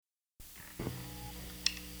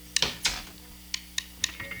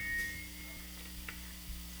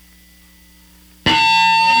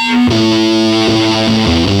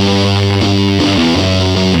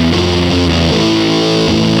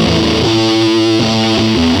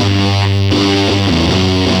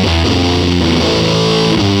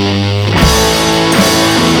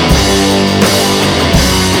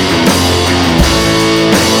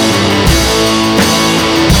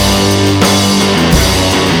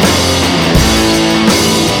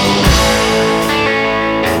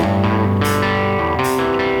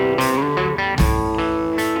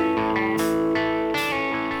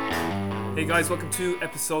guys, welcome to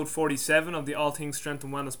episode 47 of the All Things Strength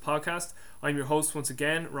and Wellness podcast. I'm your host once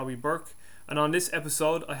again, Robbie Burke, and on this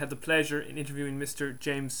episode I had the pleasure in interviewing Mr.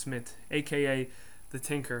 James Smith, aka The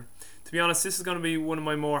Tinker. To be honest, this is going to be one of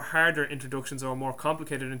my more harder introductions or more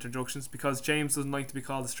complicated introductions because James doesn't like to be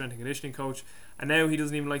called a strength and conditioning coach, and now he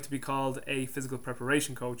doesn't even like to be called a physical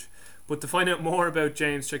preparation coach. But to find out more about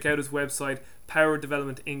James, check out his website,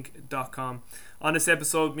 powerdevelopmentinc.com. On this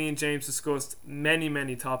episode, me and James discussed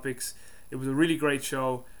many topics. It was a really great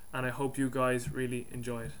show, and I hope you guys really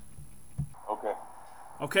enjoy it.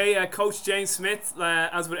 Okay, Coach James Smith,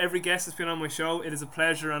 as with every guest that's been on my show, it is a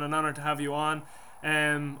pleasure and an honour to have you on.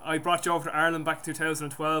 I brought you over to Ireland back in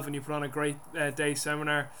 2012 and you put on a great day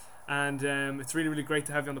seminar, and it's really great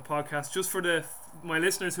to have you on the podcast. Just for my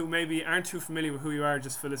listeners who maybe aren't too familiar with who you are,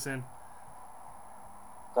 just fill us in.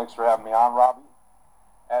 Thanks for having me on, Robbie.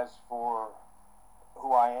 As for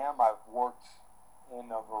who I am, I've worked in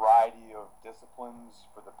a variety of disciplines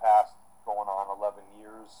for the past going on 11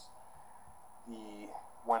 years.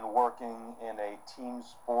 When working in a team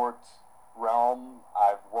sport realm,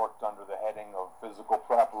 I've worked under the heading of physical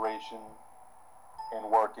preparation. In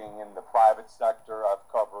working in the private sector, I've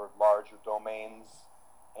covered larger domains,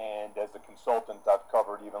 and as a consultant, I've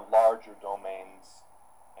covered even larger domains.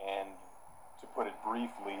 And to put it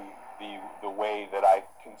briefly, the way that I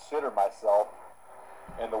consider myself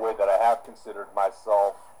and the way that I have considered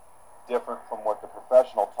myself, different from what the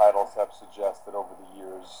professional titles have suggested over the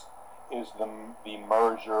years, is the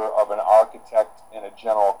merger of an architect and a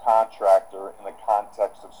general contractor in the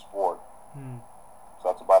context of sport. So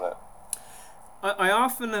that's about it. I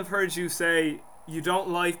often have heard you say you don't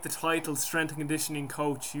like the title strength and conditioning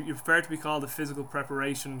coach. You prefer to be called a physical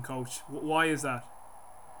preparation coach. Why is that?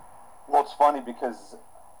 Well, it's funny because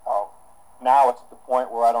now it's at the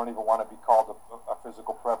point where I don't even want to be called a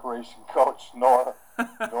physical preparation coach, nor am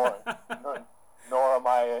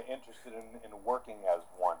I interested in working as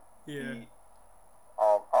one. Yeah.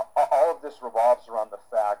 All of this revolves around the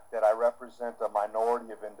fact that I represent a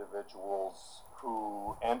minority of individuals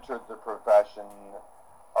who entered the profession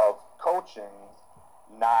of coaching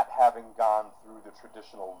not having gone through the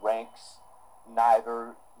traditional ranks,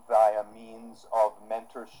 neither via means of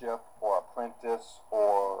mentorship or apprentice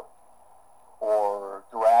or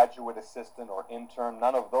graduate assistant or intern,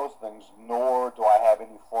 none of those things, nor do I have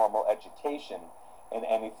any formal education in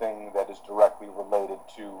anything that is directly related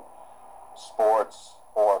to sports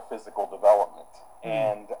or physical development.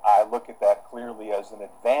 And I look at that clearly as an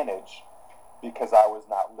advantage because I was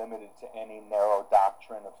not limited to any narrow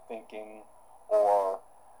doctrine of thinking or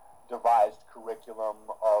devised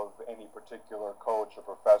curriculum of any particular coach or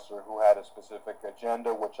professor who had a specific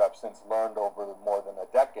agenda, which I've since learned over more than a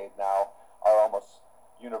decade now are almost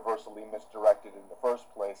universally misdirected in the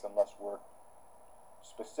first place unless we're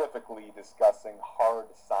specifically discussing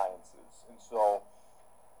hard sciences. And so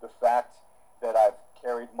the fact that I've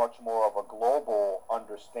carried much more of a global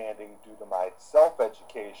understanding due to my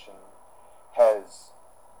self-education has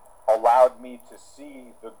allowed me to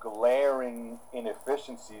see the glaring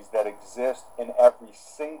inefficiencies that exist in every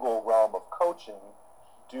single realm of coaching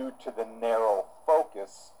due to the narrow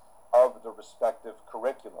focus of the respective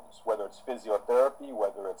curriculums, whether it's physiotherapy,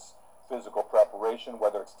 whether it's physical preparation,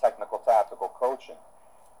 whether it's technical tactical coaching.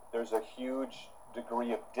 There's a huge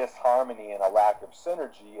degree of disharmony and a lack of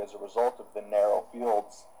synergy as a result of the narrow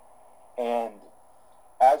fields. And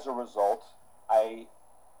as a result,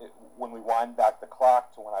 when we wind back the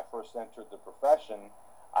clock to when I first entered the profession,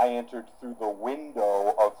 I entered through the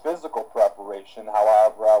window of physical preparation.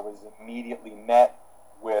 However, I was immediately met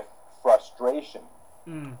with frustration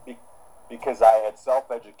because I had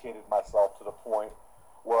self-educated myself to the point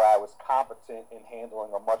where I was competent in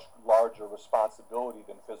handling a much larger responsibility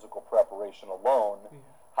than physical preparation alone.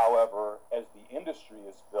 However, as the industry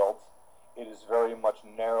is built, it is very much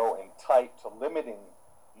narrow and tight to limiting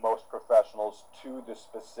most professionals to the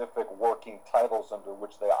specific working titles under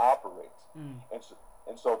which they operate.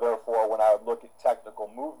 And so therefore, when I would look at technical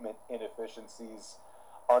movement inefficiencies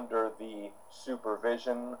under the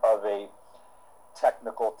supervision of a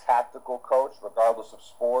technical tactical coach, regardless of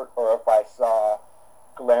sport, or if I saw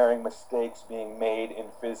glaring mistakes being made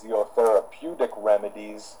in physiotherapeutic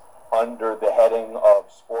remedies under the heading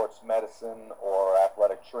of sports medicine or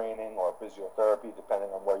athletic training or physiotherapy, depending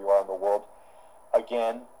on where you are in the world,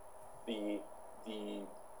 again, the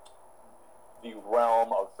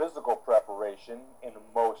realm of physical preparation in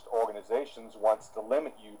most organizations wants to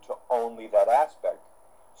limit you to only that aspect.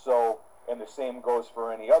 So, and the same goes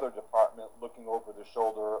for any other department looking over the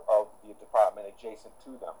shoulder of the department adjacent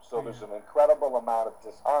to them. So there's an incredible amount of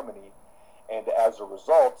disharmony, and as a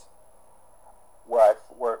result, where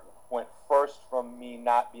went first from me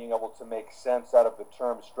not being able to make sense out of the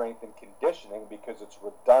term strength and conditioning because it's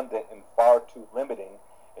redundant and far too limiting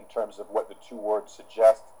in terms of what the two words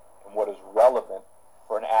suggest and what is relevant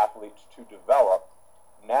for an athlete to develop.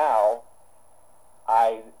 Now,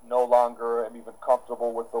 I no longer am even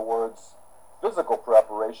comfortable with the words physical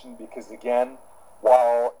preparation because, again,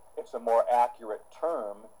 while it's a more accurate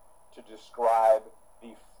term to describe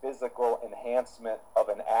the physical enhancement of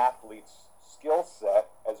an athlete's skill set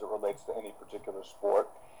as it relates to any particular sport,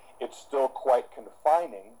 it's still quite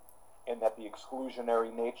confining in that the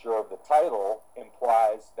exclusionary nature of the title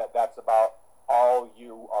implies that that's about all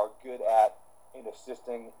you are good at in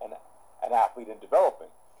assisting an athlete in developing.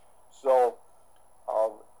 So,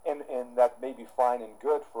 and that may be fine and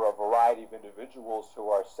good for a variety of individuals who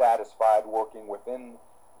are satisfied working within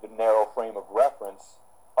the narrow frame of reference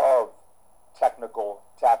of technical,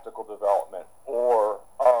 tactical development, or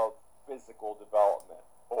of physical development,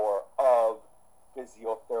 or of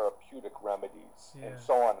physiotherapeutic remedies, and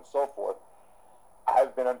so on and so forth.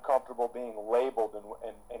 I've been uncomfortable being labeled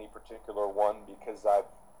in any particular one because I've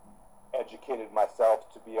educated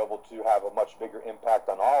myself to be able to have a much bigger impact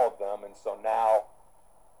on all of them, and so now,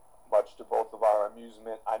 much to both of our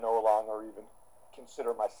amusement, I no longer even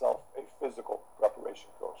consider myself a physical preparation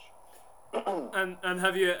coach. And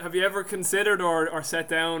have you ever considered or sat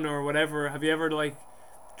down or whatever? Have you ever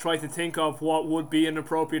tried to think of what would be an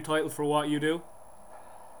appropriate title for what you do?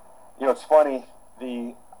 You know, it's funny.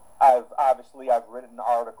 I've written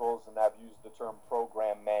articles and I've used the term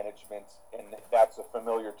program management, and that's a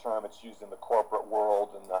familiar term. It's used in the corporate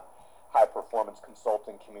world and the high performance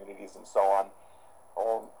consulting communities and so on.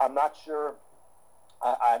 I'm not sure.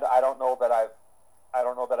 I don't know that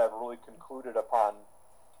I've really concluded upon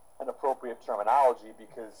an appropriate terminology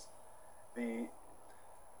because the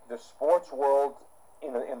sports world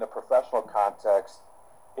in the professional context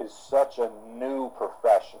is such a new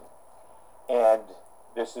profession, and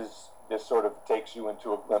this sort of takes you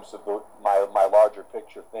into a glimpse of my larger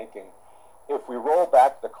picture thinking. If we roll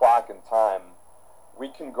back the clock in time, we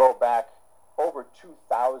can go back over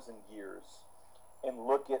 2,000 years and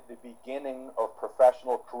look at the beginning of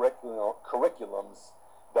professional curriculums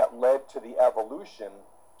that led to the evolution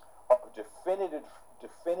of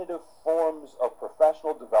definitive forms of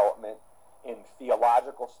professional development in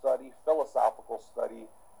theological study, philosophical study,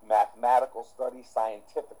 mathematical study,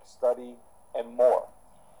 scientific study, and more.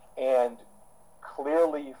 And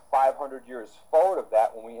clearly 500 years forward of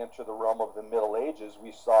that, when we enter the realm of the Middle Ages,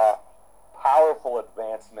 we saw powerful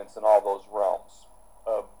advancements in all those realms,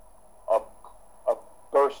 a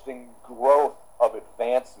bursting growth of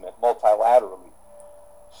advancement multilaterally.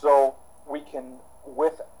 So we can,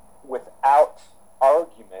 without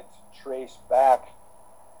argument, trace back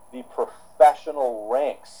the professional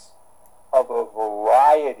ranks of a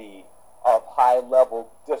variety of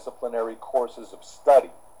high-level disciplinary courses of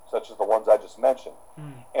study, such as the ones I just mentioned.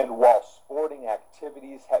 And while sporting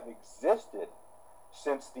activities have existed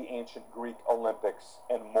since the ancient Greek Olympics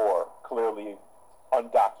and more, clearly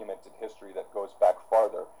undocumented history that goes back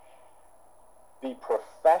farther, the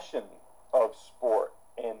profession of sport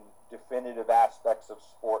and definitive aspects of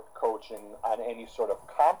sport coaching on any sort of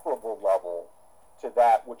comparable level to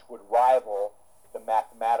that which would rival the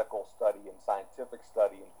mathematical study and scientific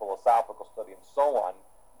study and philosophical study and so on,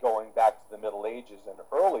 going back to the Middle Ages and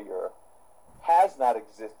earlier, has not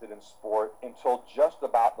existed in sport until just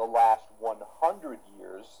about the last 100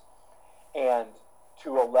 years, and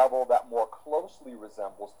to a level that more closely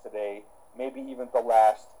resembles today, maybe even the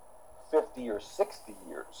last 50 or 60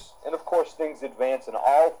 years. And of course, things advance in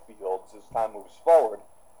all fields as time moves forward.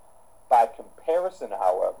 By comparison,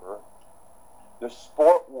 however, the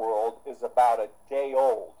sport world is about a day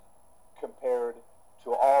old compared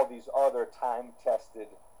to all these other time-tested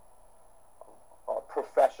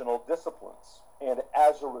professional disciplines. And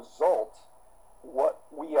as a result, what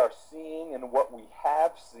we are seeing and what we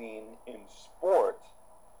have seen in sport,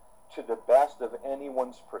 to the best of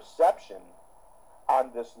anyone's perception,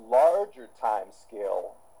 on this larger time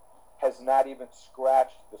scale, has not even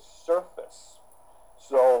scratched the surface.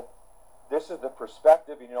 So this is the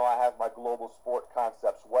perspective. You know, I have my Global Sport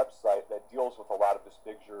Concepts website that deals with a lot of this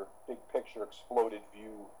big picture, exploded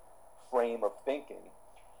view frame of thinking.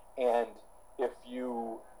 And if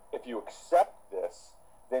you accept this,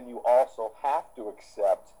 then you also have to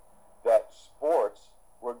accept that sports,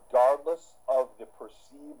 regardless of the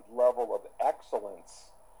perceived level of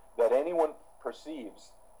excellence that anyone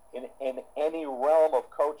perceives in any realm of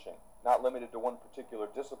coaching, not limited to one particular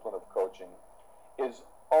discipline of coaching, is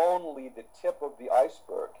only the tip of the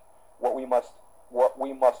iceberg. What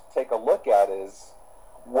we must take a look at is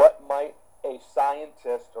what might a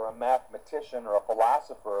scientist or a mathematician or a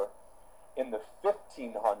philosopher in the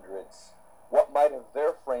 1500s, what might have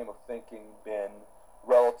their frame of thinking been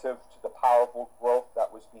relative to the powerful growth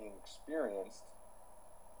that was being experienced,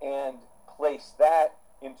 and place that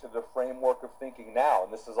into the framework of thinking now.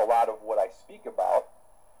 And this is a lot of what I speak about,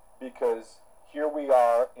 because here we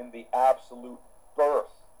are in the absolute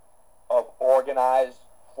birth of organized,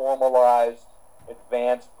 formalized,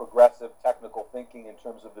 advanced, progressive, technical thinking in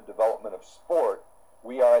terms of the development of sport.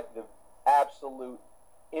 We are at the absolute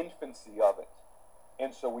infancy of it.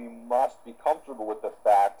 And so we must be comfortable with the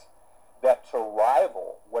fact that to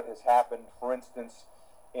rival what has happened, for instance,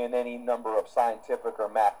 in any number of scientific or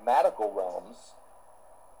mathematical realms,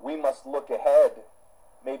 we must look ahead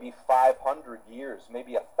maybe 500 years,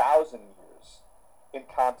 maybe 1,000 years, and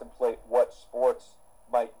contemplate what sports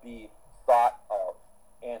might be thought of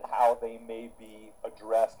and how they may be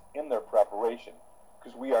addressed in their preparation.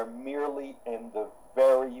 Because we are merely in the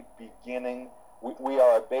very beginning. We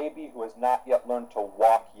are a baby who has not yet learned to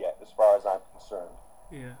walk yet, as far as I'm concerned.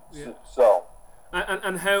 Yeah. So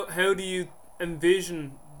and how do you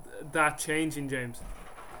envision that changing, James?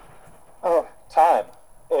 Time.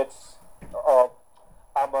 It's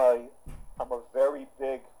I'm a very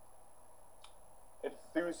big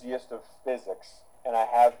enthusiast of physics, and I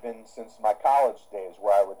have been since my college days,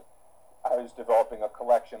 where I was developing a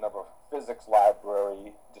collection of a physics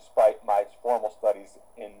library despite my formal studies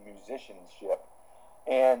in musicianship.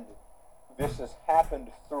 And this has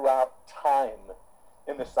happened throughout time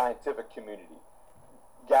in the scientific community.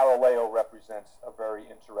 Galileo represents a very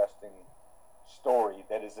interesting story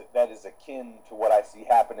that is akin to what I see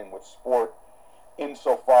happening with sport,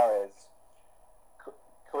 insofar as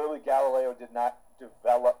clearly Galileo did not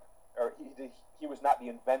develop, or he was not the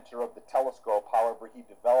inventor of the telescope. However, he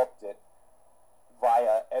developed it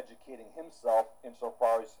via educating himself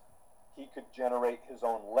insofar as he could generate his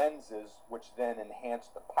own lenses, which then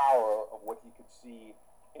enhanced the power of what he could see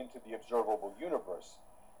into the observable universe.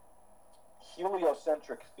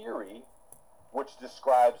 Heliocentric theory, which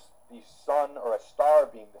describes the sun or a star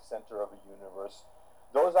being the center of a universe,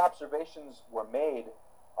 those observations were made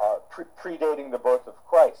predating the birth of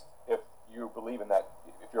Christ, if you believe in that,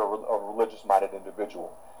 if you're a religious-minded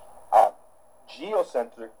individual.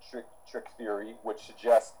 Geocentric theory, which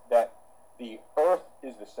suggests that the Earth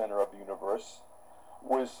is the center of the universe,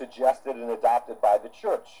 was suggested and adopted by the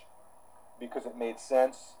Church, because it made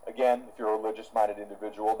sense. Again, if you're a religious-minded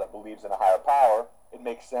individual that believes in a higher power, it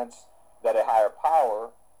makes sense that a higher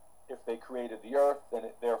power, if they created the Earth, then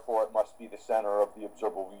therefore it must be the center of the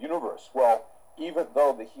observable universe. Well, even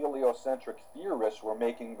though the heliocentric theorists were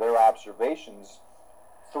making their observations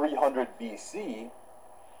 300 BC,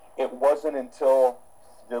 it wasn't until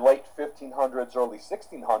the late 1500s, early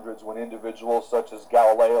 1600s, when individuals such as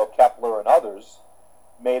Galileo, Kepler, and others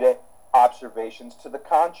made it observations to the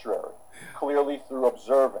contrary, clearly through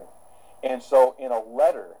observing. And so in a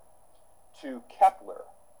letter to Kepler,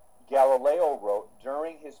 Galileo wrote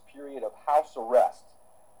during his period of house arrest,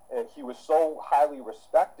 he was so highly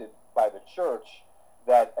respected by the Church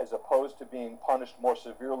that, as opposed to being punished more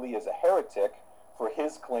severely as a heretic for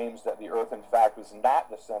his claims that the Earth in fact was not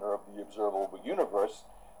the center of the observable universe,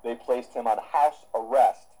 they placed him on house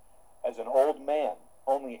arrest as an old man,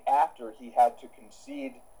 only after he had to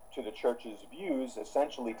concede to the Church's views,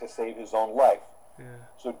 essentially to save his own life. Yeah.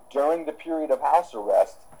 So during the period of house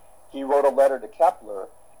arrest, he wrote a letter to Kepler,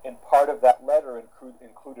 and part of that letter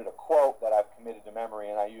included a quote that I've committed to memory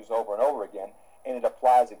and I use over and over again, and it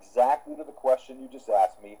applies exactly to the question you just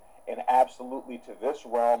asked me, and absolutely to this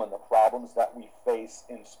realm and the problems that we face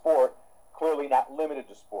in sport, clearly not limited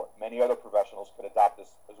to sport. Many other professionals could adopt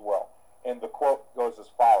this as well. And the quote goes as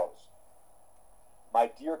follows: "My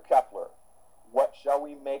dear Kepler, what shall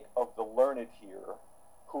we make of the learned here,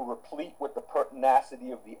 who, replete with the pertinacity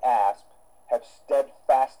of the asp, have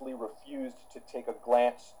steadfastly refused to take a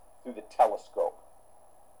glance through the telescope?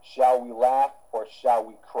 Shall we laugh or shall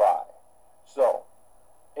we cry?" So,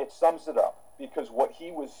 it sums it up, because what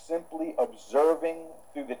he was simply observing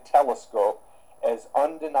through the telescope as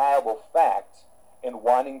undeniable fact and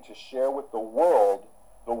wanting to share with the world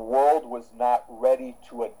was not ready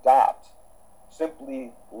to adopt.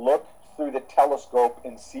 Simply look through the telescope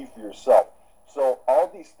and see for yourself. So all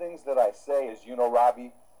these things that I say, as you know,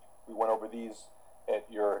 Robbie, we went over these at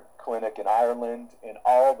your clinic in Ireland, and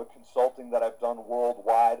all the consulting that I've done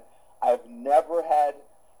worldwide. I've never had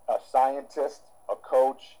a scientist, a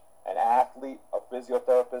coach, an athlete, a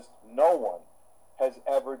physiotherapist, no one has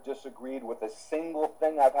ever disagreed with a single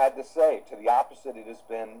thing I've had to say. To the opposite, it has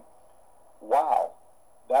been, wow,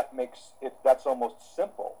 that's almost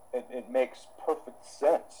simple. It makes perfect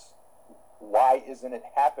sense. why isn't it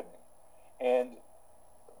happening? And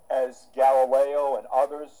as Galileo and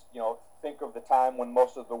others, think of the time when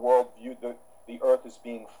most of the world viewed the Earth as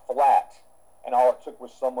being flat, and all it took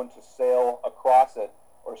was someone to sail across it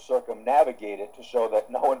or circumnavigate it to show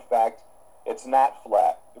that no, in fact, it's not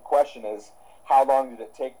flat. The question is, how long did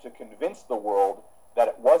it take to convince the world that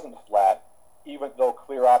it wasn't flat, even though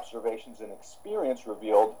clear observations and experience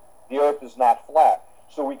revealed the Earth is not flat?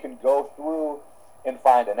 So we can go through and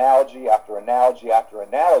find analogy after analogy after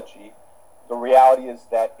analogy. The reality is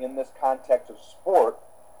that in this context of sport,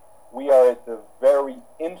 we are at the very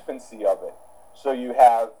infancy of it. So you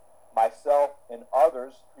have myself and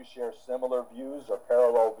others who share similar views or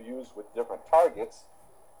parallel views with different targets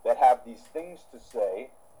that have these things to say,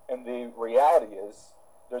 and the reality is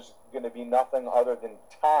there's going to be nothing other than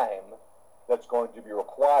time that's going to be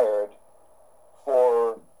required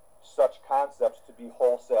for such concepts to be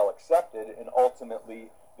wholesale accepted, and ultimately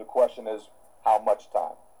the question is how much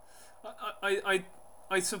time.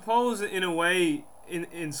 I suppose in a way,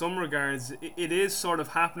 in some regards, it is sort of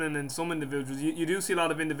happening in some individuals. You do see a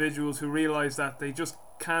lot of individuals who realise that they just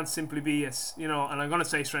can't simply be and I'm going to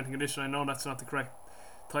say strength and conditioning. I know that's not the correct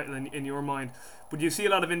title in your mind, but you see a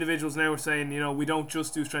lot of individuals now are saying, we don't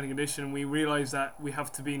just do strength and conditioning. We realise that we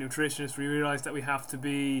have to be nutritionists. We realise that we have to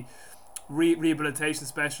be rehabilitation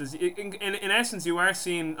specialists. In essence, you are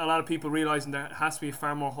seeing a lot of people realising there has to be a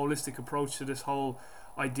far more holistic approach to this whole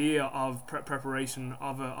idea of preparation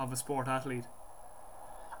of a sport athlete.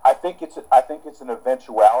 I think it's an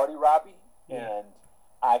eventuality, Robbie, yeah. And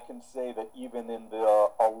I can say that even in the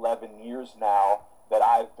 11 years now that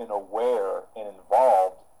I've been aware and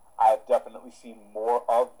involved, I've definitely seen more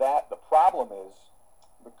of that. The problem is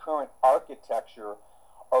the current architecture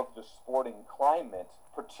of the sporting climate,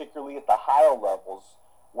 particularly at the higher levels,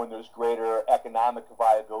 when there's greater economic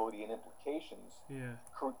viability and implications,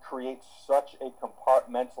 creates such a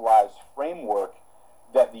compartmentalized framework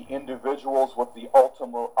that the individuals with the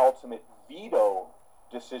ultimate veto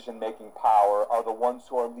decision-making power are the ones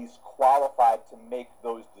who are least qualified to make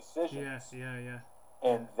those decisions. Yeah.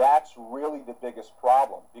 And that's really the biggest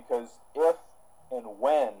problem, because if and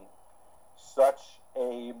when such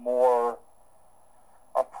a more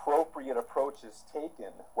appropriate approach is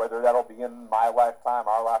taken, whether that'll be in my lifetime,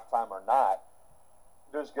 our lifetime, or not,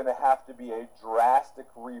 there's going to have to be a drastic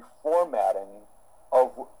reformatting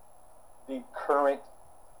of the current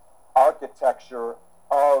architecture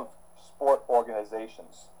of sport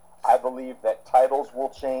organizations. I believe that titles will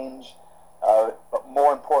change, but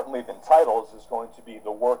more importantly than titles is going to be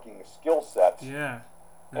the working skill sets. Yeah.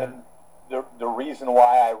 And the reason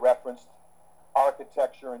why I referenced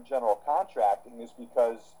architecture and general contracting is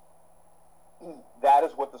because that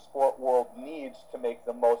is what the sport world needs to make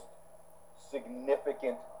the most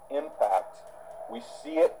significant impact. We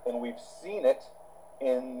see it, and we've seen it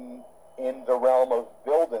in the realm of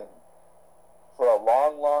building for a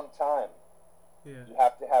long time. Yeah. You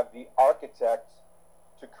have to have the architect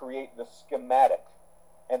to create the schematic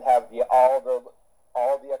and have all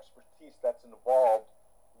the expertise that's involved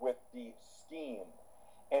with the scheme.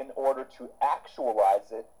 In order to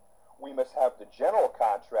actualize it, we must have the general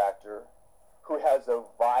contractor who has a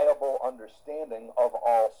viable understanding of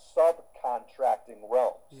all subcontracting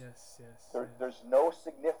realms. Yes. There's no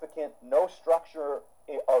structure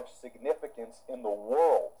of significance in the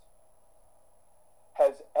world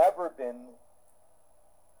has ever been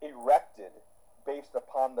erected based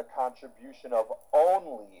upon the contribution of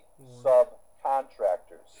only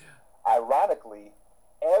subcontractors. Ironically,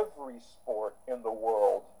 every sport in the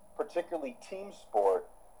world, particularly team sport,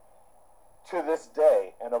 to this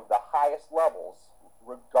day and of the highest levels,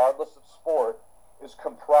 regardless of sport, is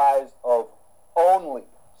comprised of only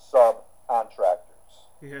subcontractors.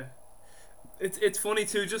 Yeah. It's funny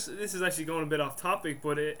too, just this is actually going a bit off topic,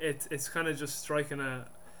 but it's kind of just striking I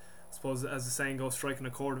suppose as the saying goes, striking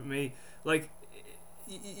a chord with me. Like,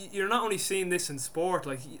 you're not only seeing this in sport,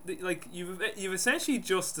 like you've essentially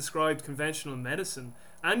just described conventional medicine,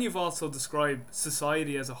 and you've also described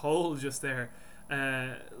society as a whole just there.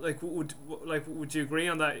 Would you agree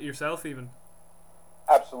on that yourself even?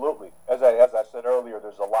 Absolutely. As I said earlier,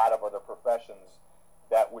 there's a lot of other professions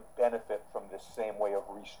that would benefit from this same way of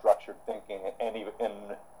restructured thinking, and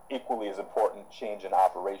even equally as important, change in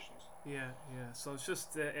operations. Yeah. So it's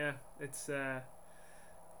just it's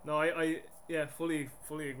no, I fully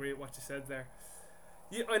agree with what you said there.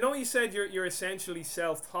 I know you said you're essentially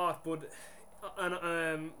self-taught, but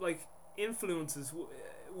like influences.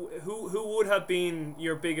 Who would have been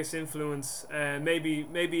your biggest influence? Maybe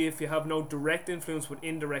if you have no direct influence, but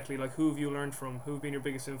indirectly, like who have you learned from? Who have been your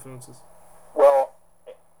biggest influences? Well,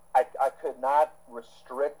 I could not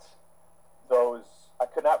restrict I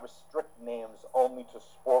could not restrict names only to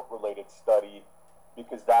sport-related study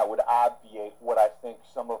because that would obviate what I think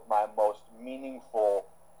some of my most meaningful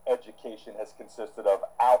education has consisted of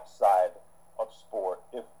outside of sport.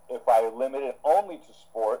 If I limit it only to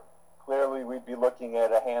sport, clearly we'd be looking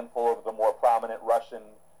at a handful of the more prominent Russian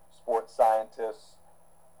sports scientists,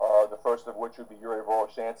 the first of which would be Yuri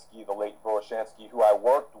Voloshansky, the late Voloshansky, who I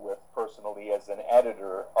worked with personally as an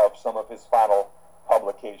editor of some of his final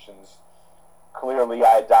publications. Clearly,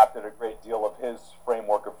 I adopted a great deal of his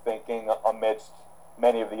framework of thinking amidst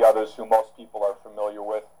many of the others who most people are familiar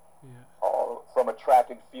with. Yeah. From a track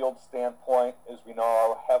and field standpoint, as we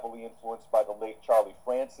know, heavily influenced by the late Charlie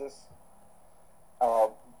Francis.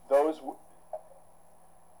 Those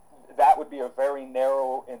that would be a very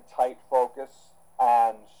narrow and tight focus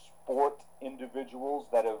on sport individuals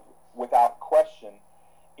that have, without question,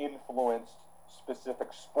 influenced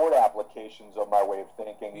specific sport applications of my way of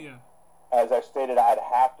thinking. Yeah. As I stated, I'd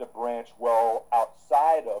have to branch well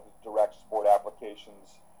outside of direct sport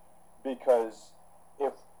applications, because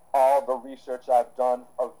if all the research I've done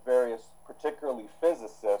of various, particularly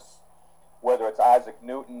physicists, whether it's Isaac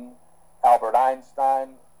Newton, Albert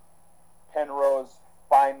Einstein, Penrose,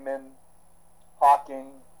 Feynman, Hawking,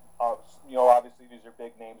 obviously these are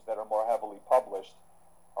big names that are more heavily published,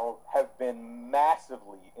 have been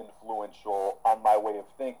massively influential on my way of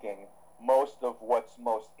thinking. Most of what's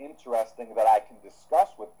most interesting that I can discuss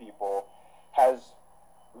with people has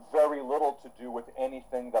very little to do with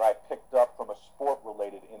anything that I picked up from a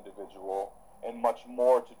sport-related individual, and much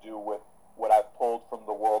more to do with what I've pulled from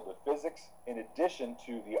the world of physics, in addition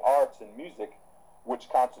to the arts and music, which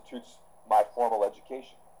constitutes my formal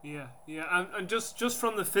education. Yeah, and just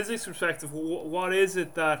from the physics perspective, what is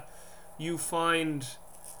it that you find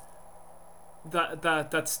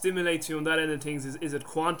that stimulates you on that end of things? Is it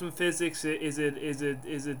quantum physics? Is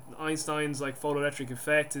it Einstein's like photoelectric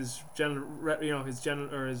effect? His general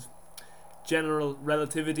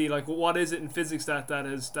relativity? Like, what is it in physics that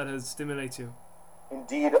has stimulates you?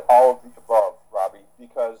 Indeed, all of the above, Robbie,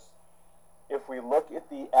 because if we look at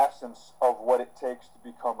the essence of what it takes to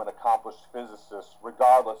become an accomplished physicist,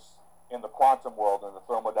 regardless in the quantum world, in the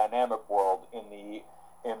thermodynamic world, in the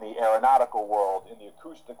aeronautical world, in the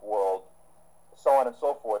acoustic world, so on and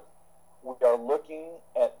so forth, we are looking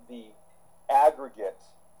at the aggregate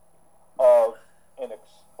of an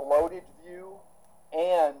exploded view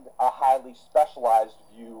and a highly specialized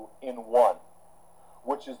view in one,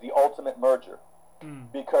 which is the ultimate merger.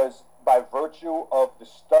 Because by virtue of the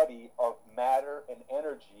study of matter and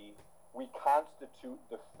energy, we constitute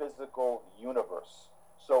the physical universe.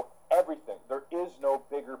 So everything, there is no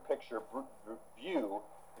bigger picture view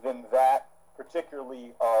than that,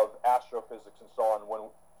 particularly of astrophysics and so on,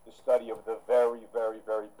 when the study of the very, very,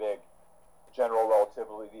 very big, general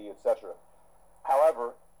relativity, etc.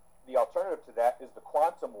 However, the alternative to that is the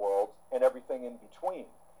quantum world and everything in between.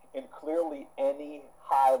 And clearly any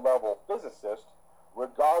high-level physicist,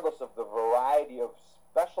 regardless of the variety of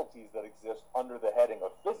specialties that exist under the heading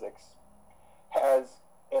of physics, has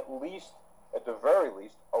at the very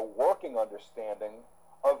least, a working understanding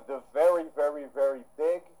of the very, very, very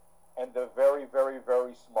big and the very, very,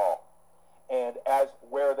 very small. And as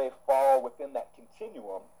where they fall within that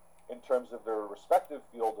continuum in terms of their respective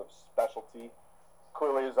field of specialty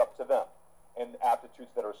clearly is up to them and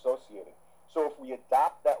aptitudes that are associated. So if we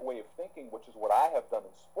adopt that way of thinking, which is what I have done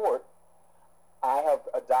in sport, I have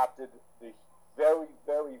adopted the very,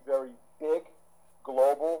 very, very big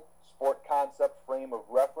global sport concept frame of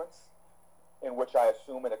reference, in which I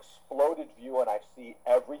assume an exploded view and I see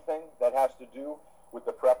everything that has to do with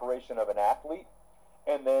the preparation of an athlete.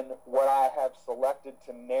 And then what I have selected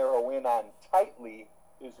to narrow in on tightly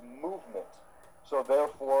is movement. So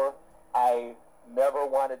therefore, I never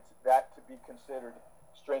wanted that to be considered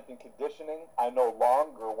strength and conditioning. I no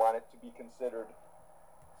longer want it to be considered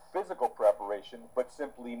physical preparation, but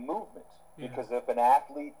simply movement. Yeah. Because if an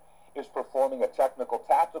athlete is performing a technical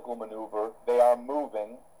tactical maneuver, they are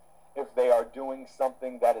moving. If they are doing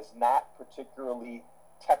something that is not particularly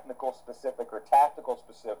technical specific or tactical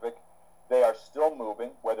specific, they are still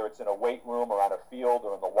moving, whether it's in a weight room or on a field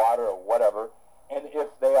or in the water or whatever. And if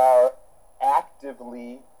they are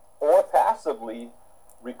actively or passively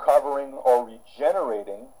recovering or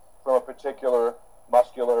regenerating from a particular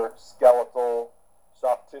muscular, skeletal,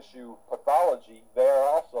 soft tissue pathology, they are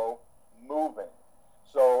also moving.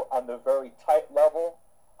 So on the very tight level,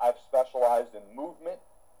 I've specialized in movement,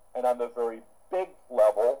 and on the very big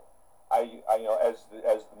level, I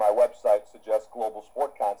as my website suggests, Global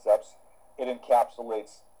Sport Concepts, it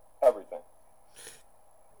encapsulates everything.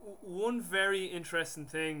 One very interesting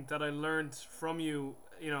thing that I learned from you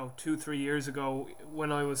 2-3 years ago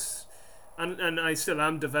when I was, and I still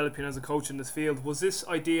am developing as a coach in this field, was this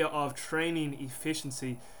idea of training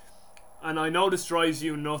efficiency. And I know this drives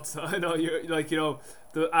you nuts. I know you're like,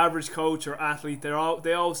 the average coach or athlete, they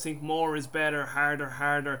always think more is better,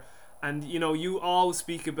 harder. And you always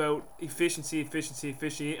speak about efficiency.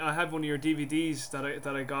 I have one of your DVDs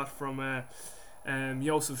that I got from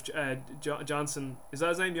Joseph Johnson. Is that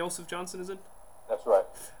his name? Joseph Johnson, is it? That's right.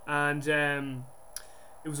 And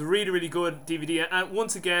it was a really, really good DVD. And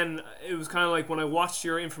once again, it was kind of like when I watched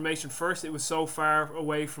your information first, it was so far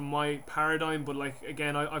away from my paradigm. But like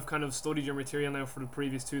again, I've kind of studied your material now for the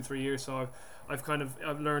previous 2-3 years, so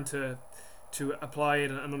I've learned to apply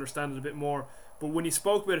it and understand it a bit more. But when you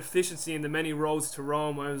spoke about efficiency and the many roads to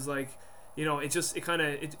Rome, I was like, it was kind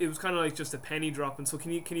of like just a penny drop. And so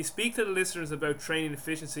can you speak to the listeners about training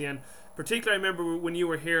efficiency? And particularly, I remember when you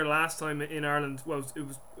were here last time in Ireland. Well,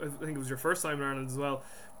 I think it was your first time in Ireland as well.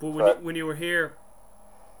 But when you were here,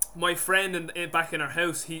 my friend back in our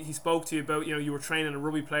house, he spoke to you about you were training a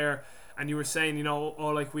rugby player, and you were saying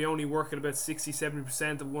like we only work at about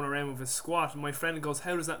 60-70% of 1 RM of his squat. And my friend goes,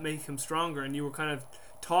 how does that make him stronger? And you were kind of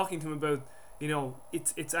talking to him about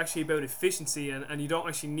it's actually about efficiency, and you don't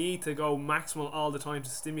actually need to go maximal all the time to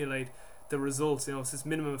stimulate the results. It's this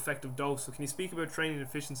minimum effective dose. So can you speak about training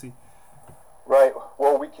efficiency? Right.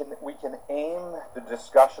 Well, we can aim the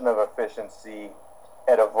discussion of efficiency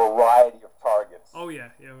at a variety of targets. Oh yeah.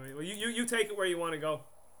 Well, you take it where you want to go.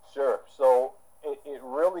 Sure. So it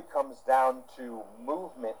really comes down to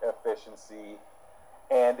movement efficiency,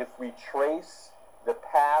 and if we trace the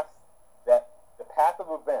path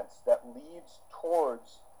of events that leads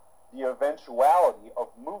towards the eventuality of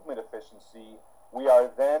movement efficiency, we are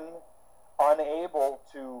then unable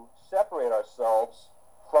to separate ourselves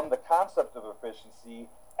from the concept of efficiency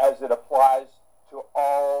as it applies to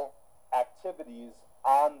all activities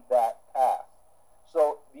on that path.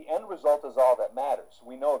 So the end result is all that matters.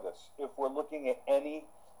 We know this. If we're looking at any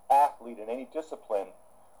athlete in any discipline,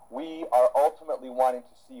 we are ultimately wanting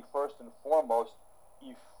to see first and foremost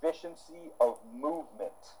efficiency of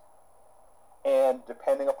movement. And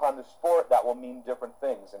depending upon the sport, that will mean different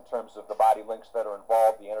things in terms of the body links that are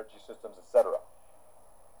involved, the energy systems, etc.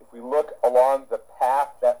 If we look along the path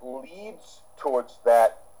that leads towards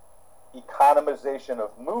that economization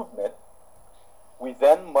of movement, we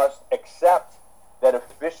then must accept that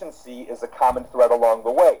efficiency is a common thread along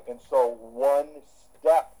the way. And so one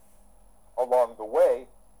step along the way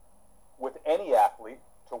with any athlete,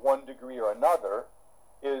 to one degree or another,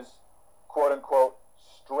 is quote-unquote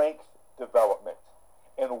strength development.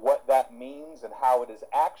 And what that means and how it is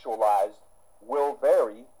actualized will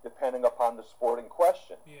vary depending upon the sport in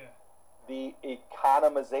question. Yeah. The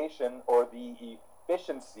economization or the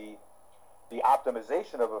efficiency, the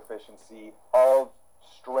optimization of efficiency of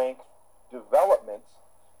strength development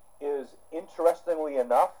is, interestingly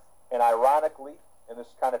enough and ironically, and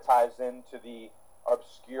this kind of ties into the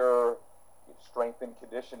obscure strength and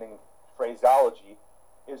conditioning phraseology,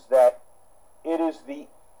 is that it is the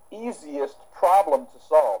easiest problem to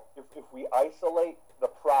solve. If we isolate the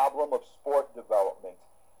problem of sport development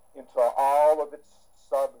into all of its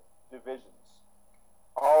subdivisions,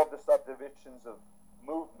 all of the subdivisions of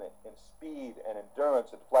movement and speed and endurance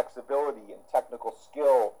and flexibility and technical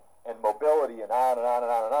skill and mobility and on and on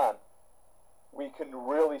and on and on, we can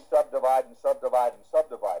really subdivide and subdivide and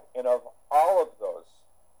subdivide. And of all of those,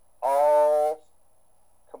 all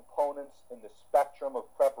components in the spectrum of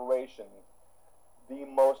preparation, the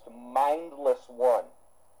most mindless one,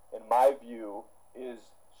 in my view, is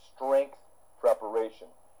strength preparation.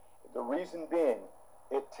 The reason being,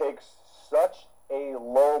 it takes such a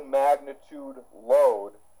low magnitude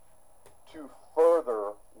load to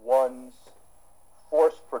further one's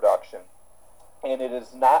force production. And it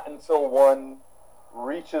is not until one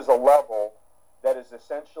reaches a level that is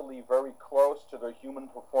essentially very close to their human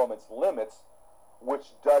performance limits, which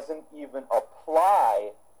doesn't even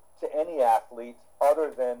apply to any athlete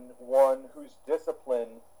other than one whose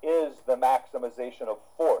discipline is the maximization of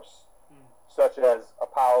force, such as a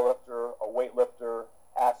powerlifter, a weightlifter,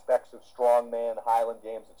 aspects of strongman, Highland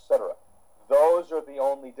Games, etc. Those are the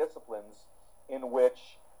only disciplines in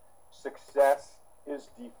which success is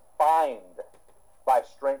defined by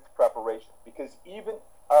strength preparation. Because even,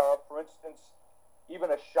 for instance,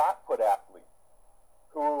 even a shot put athlete,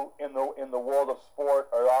 who in the world of sport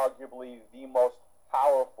are arguably the most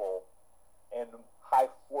powerful and high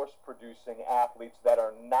force producing athletes that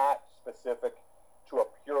are not specific to a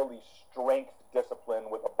purely strength discipline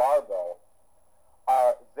with a barbell,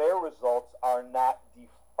 their results are not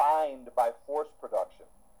defined by force production,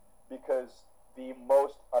 because the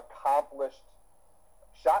most accomplished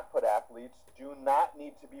shot put athletes do not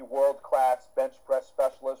need to be world-class bench press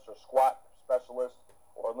specialists or squat specialists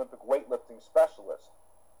or Olympic weightlifting specialists.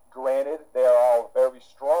 Granted, they are all very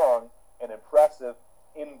strong and impressive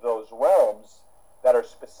in those realms that are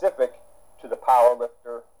specific to the power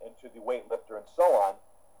lifter and to the weightlifter and so on,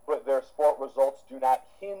 but their sport results do not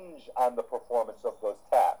hinge on the performance of those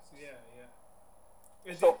tasks.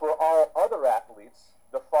 So for all other athletes,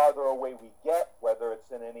 the farther away we get, whether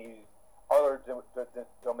it's in any other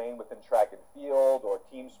domain within track and field or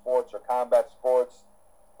team sports or combat sports,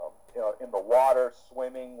 in the water,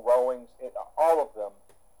 swimming, rowing, all of them,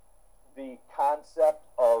 the concept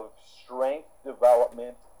of strength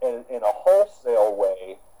development in a wholesale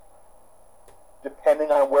way, depending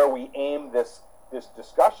on where we aim this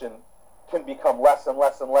discussion, can become less and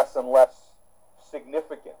less and less and less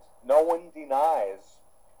significant. No one denies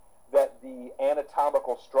that the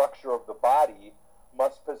anatomical structure of the body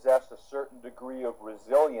must possess a certain degree of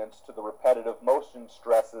resilience to the repetitive motion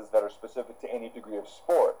stresses that are specific to any degree of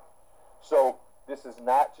sport. So this is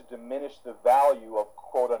not to diminish the value of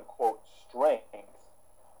quote-unquote strength.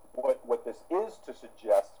 What this is to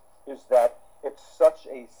suggest is that it's such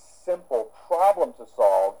a simple problem to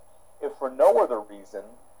solve, if for no other reason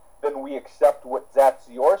than we accept what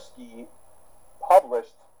Zatsiorsky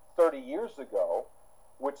published 30 years ago,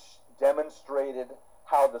 which demonstrated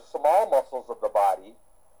how the small muscles of the body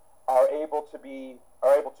are able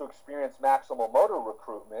to experience maximal motor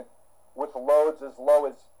recruitment with loads as low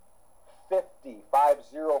as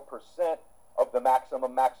 50% of the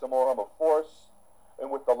maximum of force,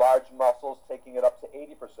 and with the large muscles taking it up to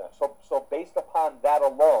 80%. So based upon that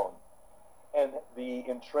alone, and the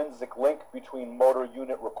intrinsic link between motor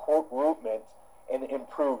unit recruitment and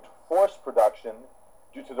improved force production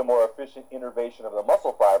due to the more efficient innervation of the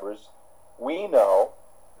muscle fibers, we know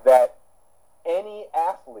that any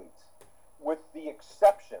athlete, with the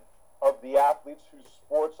exception of the athletes whose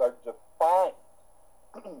sports are defined,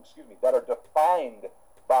 that are defined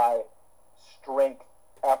by strength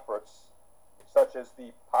efforts, such as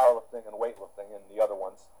the powerlifting and weightlifting and the other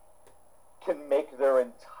ones, can make their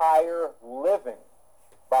entire living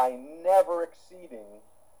by never exceeding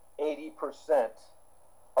 80%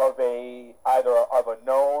 of either a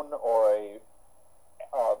known or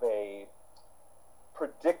of a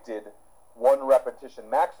predicted one repetition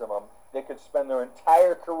maximum. They could spend their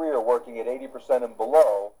entire career working at 80% and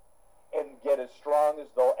below and get as strong as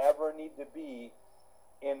they'll ever need to be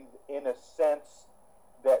in a sense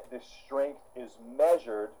that the strength is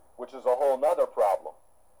measured, which is a whole nother problem.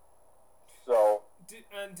 So, do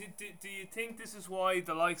you think this is why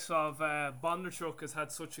the likes of Bondarchuk has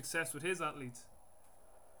had such success with his athletes?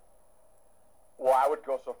 Well, I would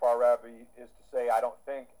go so far, Ravi, is to say I don't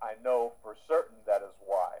think, I know for certain that is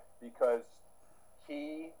why. Because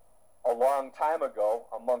he, a long time ago,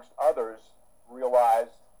 amongst others,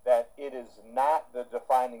 realized that it is not the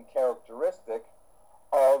defining characteristic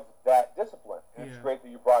of that discipline. And It's great that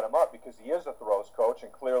you brought him up, because he is a throws coach,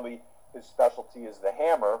 and clearly his specialty is the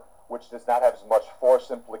hammer, which does not have as much force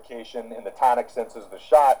implication in the tonic sense as the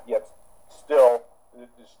shot, yet still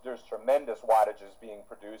there's tremendous wattages being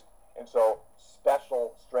produced. And so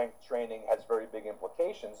special strength training has very big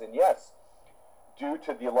implications. And yes, due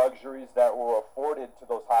to the luxuries that were afforded to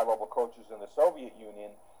those high-level coaches in the Soviet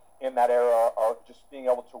Union in that era of just being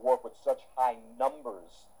able to work with such high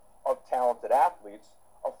numbers of talented athletes,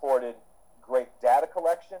 afforded great data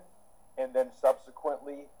collection, and then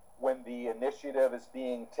subsequently, when the initiative is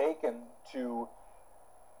being taken to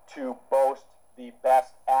boast the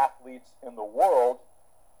best athletes in the world,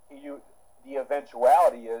 the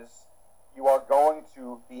eventuality is you are going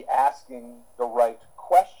to be asking the right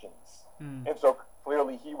questions. And so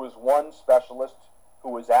clearly he was one specialist who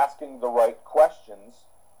was asking the right questions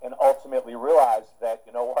and ultimately realized that,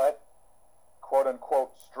 you know what,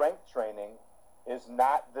 quote-unquote strength training is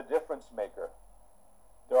not the difference maker.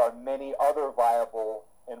 There are many other viable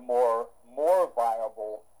and more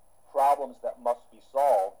viable problems that must be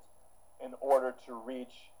solved in order to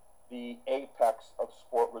reach the apex of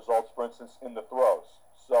sport results, for instance, in the throws.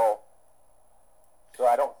 So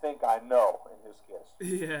I don't think I know in his case.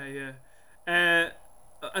 Yeah.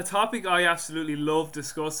 A topic I absolutely love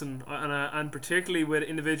discussing, and particularly with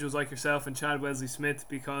individuals like yourself and Chad Wesley Smith,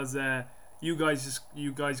 because you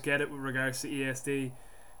guys get it with regards to ESD.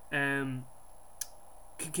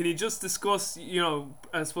 Can you just discuss,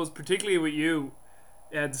 I suppose particularly with you,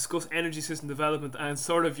 discuss energy system development and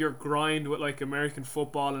sort of your grind with like American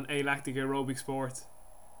football and alactic aerobic sports?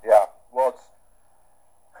 Yeah, well,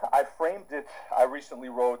 I framed it. I recently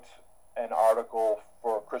wrote an article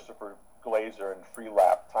for Christopher Glazer and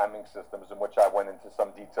Freelap Timing Systems, in which I went into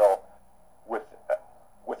some detail with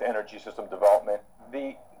with energy system development.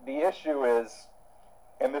 The issue is,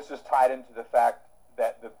 and this is tied into the fact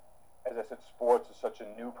that as I said, sports is such a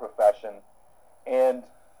new profession, and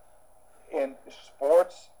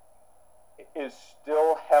sports is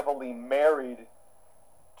still heavily married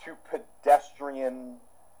to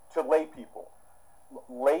lay people.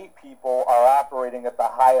 Lay people are operating at the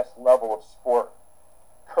highest level of sport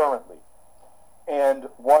currently. And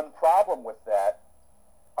one problem with that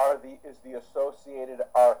is the associated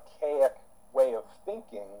archaic way of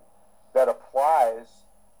thinking that applies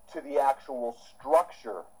to the actual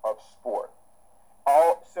structure of sport.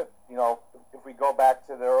 If we go back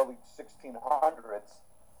to the early 1600s,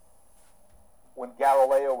 when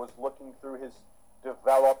Galileo was looking through his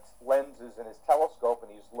developed lenses in his telescope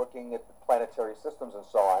and he's looking at the planetary systems and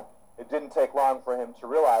so on, it didn't take long for him to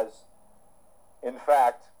realize, in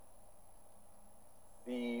fact,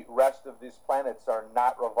 the rest of these planets are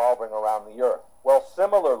not revolving around the Earth. Well,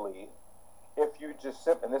 similarly, if you just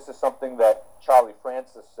and this is something that Charlie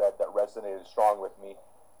Francis said that resonated strong with me,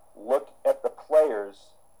 look at the players,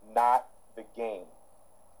 not the game,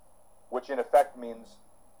 which in effect means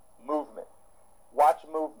movement. Watch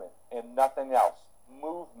movement and nothing else.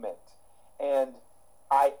 Movement. And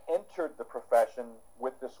I entered the profession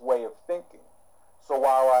with this way of thinking. So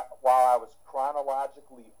while I was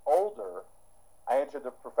chronologically older, I entered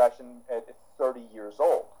the profession at 30 years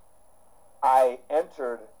old. I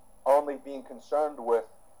entered only being concerned with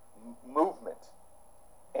movement.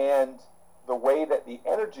 And the way that the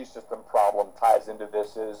energy system problem ties into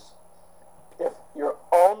this is, if you're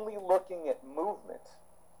only looking at movement,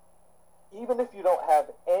 even if you don't have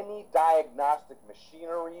any diagnostic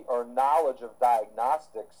machinery or knowledge of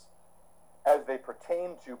diagnostics as they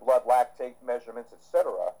pertain to blood lactate measurements,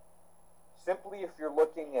 etc., simply if you're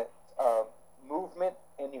looking at movement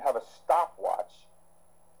and you have a stopwatch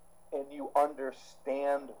and you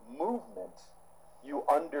understand movement, you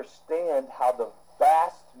understand how the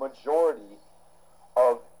vast majority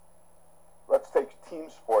of, let's take team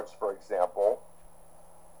sports for example,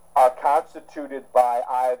 are constituted by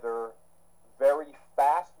either very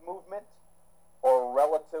fast movement or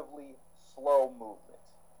relatively slow movement.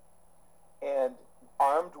 And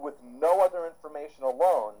armed with no other information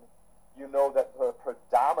alone, you know that the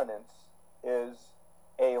predominance is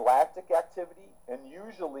a lactic activity, and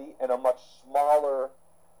usually in a much smaller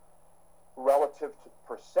relative to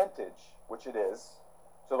percentage, which it is.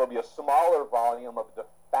 So there'll be a smaller volume of the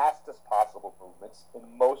fastest possible movements in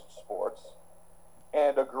most sports,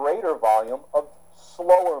 and a greater volume of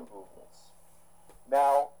slower movements.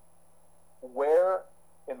 Now,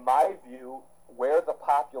 in my view, where the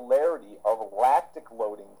popularity of lactic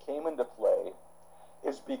loading came into play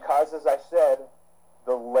is because, as I said,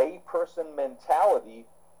 the layperson mentality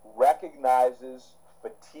recognizes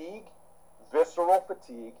fatigue, visceral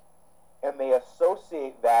fatigue, and they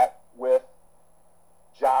associate that with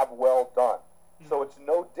job well done. So it's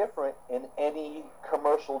no different in any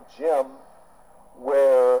commercial gym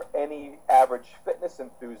where any average fitness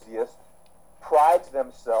enthusiast prides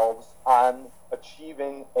themselves on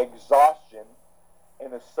achieving exhaustion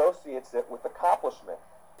and associates it with accomplishment.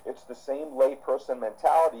 It's the same layperson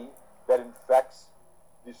mentality that infects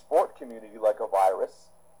the sport community like a virus,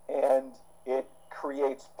 and it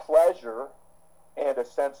creates pleasure and a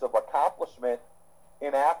sense of accomplishment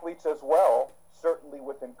in athletes as well, certainly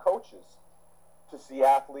within coaches, to see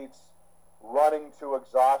athletes running to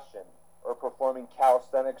exhaustion or performing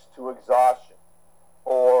calisthenics to exhaustion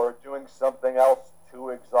or doing something else to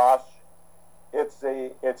exhaustion.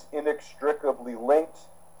 It's inextricably linked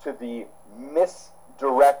to the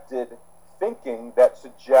misdirected thinking that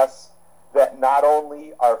suggests that not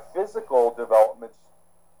only are physical developments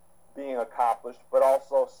being accomplished, but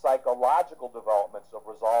also psychological developments of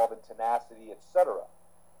resolve and tenacity, etc.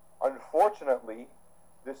 Unfortunately,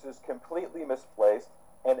 this is completely misplaced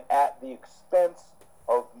and at the expense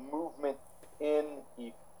of movement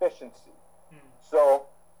inefficiency. So,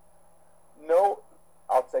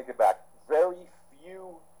 I'll take it back. Very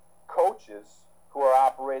few coaches who are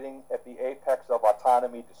operating at the apex of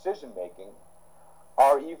autonomy decision-making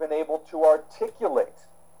are even able to articulate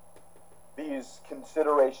these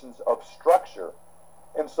considerations of structure.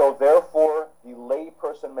 And so, therefore, the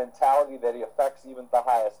layperson mentality that affects even the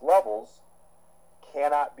highest levels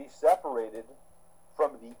cannot be separated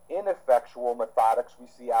from the ineffectual methodics we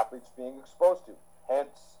see athletes being exposed to.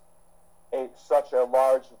 Hence, such a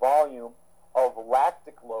large volume of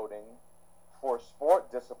lactic loading for sport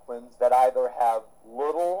disciplines that either have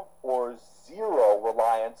little or zero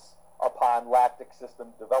reliance upon lactic system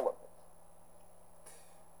development.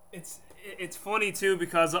 It's funny too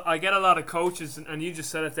because I get a lot of coaches, and you just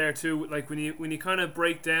said it there too. Like when you kind of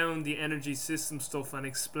break down the energy system stuff and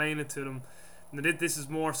explain it to them, and this is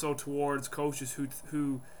more so towards coaches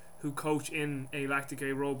who coach in a lactic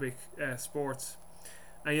aerobic sports,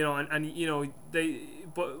 and they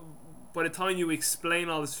but by the time you explain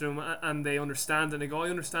all this to them and they understand and they go, I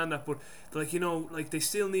understand that, but like like they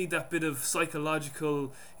still need that bit of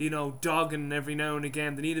psychological dogging every now and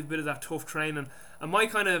again. They need a bit of that tough training. And my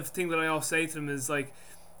kind of thing that I always say to them is like,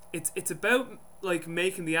 it's about like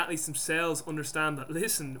making the athletes themselves understand that,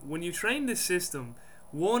 listen, when you train this system,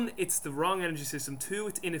 one, it's the wrong energy system. Two,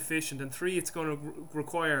 it's inefficient. And three, it's going to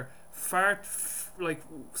require like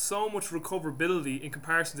so much recoverability in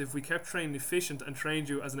comparison to if we kept training efficient and trained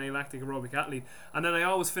you as an alactic aerobic athlete. And then I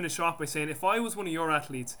always finish off by saying, if I was one of your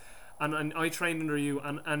athletes and I trained under you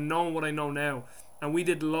and knowing what I know now, and we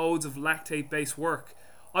did loads of lactate based work,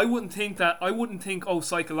 I wouldn't think, oh,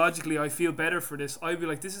 psychologically I feel better for this. I'd be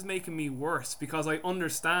like, this is making me worse because I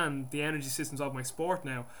understand the energy systems of my sport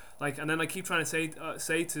now. Like, and then I keep trying to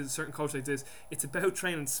say to certain coaches like this, it's about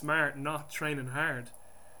training smart, not training hard.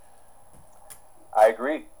 I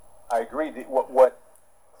agree. What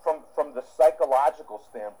from the psychological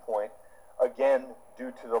standpoint, again,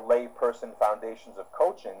 due to the layperson foundations of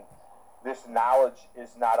coaching, this knowledge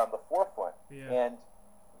is not on the forefront. Yeah. And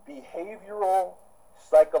behavioral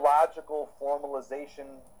psychological formalization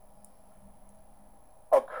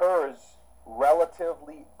occurs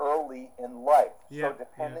relatively early in life. Yeah. So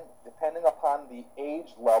depending upon the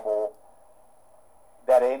age level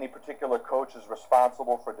that any particular coach is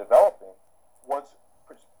responsible for developing,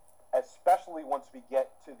 especially once we get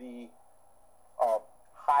to the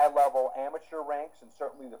high level amateur ranks and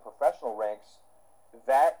certainly the professional ranks,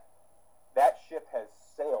 that ship has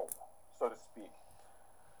sailed, so to speak.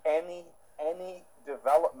 Any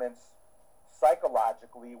developments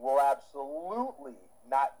psychologically will absolutely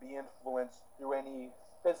not be influenced through any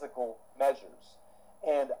physical measures.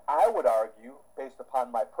 And I would argue, based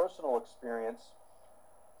upon my personal experience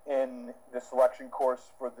in the selection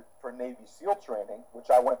course for Navy SEAL training, which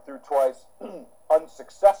I went through twice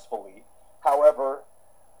unsuccessfully. However,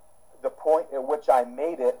 the point at which I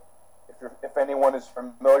made it, if anyone is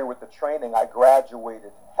familiar with the training, I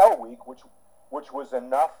graduated Hell Week, which was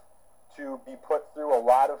enough to be put through a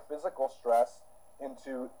lot of physical stress and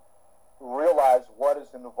to realize what is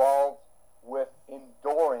involved with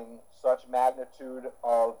enduring such magnitude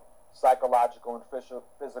of psychological and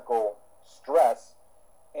physical stress.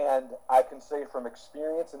 And I can say from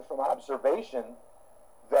experience and from observation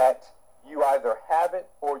that you either have it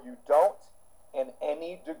or you don't, and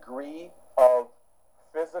any degree of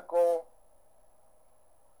physical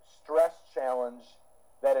stress challenge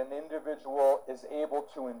that an individual is able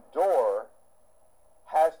to endure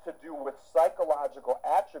has to do with psychological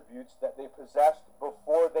attributes that they possessed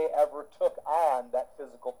before they ever took on that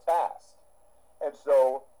physical task. And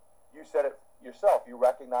so you said it yourself, you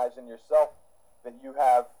recognize in yourself that you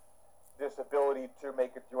have this ability to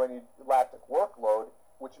make it through any lactic workload,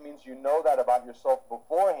 which means you know that about yourself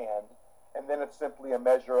beforehand, and then it's simply a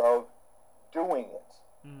measure of doing it.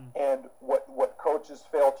 And what coaches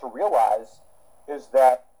fail to realize is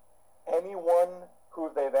that anyone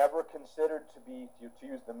who they've ever considered to be, to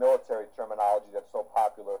use the military terminology that's so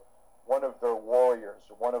popular, one of their warriors,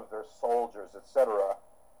 one of their soldiers, etc.,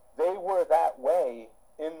 they were that way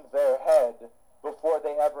in their head before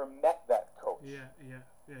they ever met that coach. Yeah,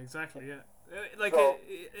 exactly, yeah. Like, So,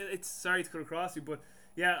 it's sorry to cut across you, but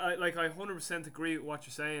yeah, I 100% agree with what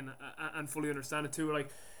you're saying and fully understand it too.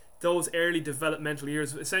 Like, those early developmental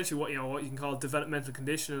years, essentially what you can call developmental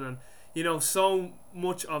conditioning, and so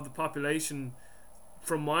much of the population,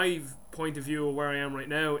 from my point of view of where I am right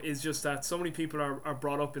now, is just that so many people are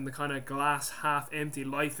brought up in the kind of glass half empty.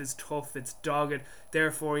 Life is tough, it's dogged,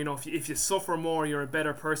 therefore if you suffer more you're a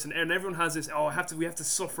better person, and everyone has this, we have to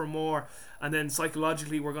suffer more, and then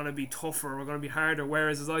psychologically we're going to be tougher, we're going to be harder.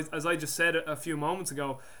 Whereas as I just said a few moments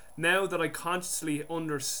ago, now that I consciously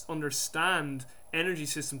understand energy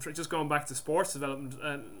system, just going back to sports development,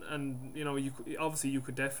 and you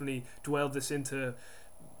could definitely dwell this into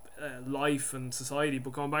life and society,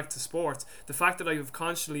 but going back to sports, the fact that I have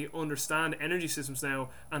consciously understand energy systems now,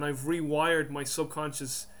 and I've rewired my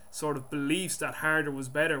subconscious sort of beliefs that harder was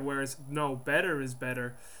better, whereas no, better is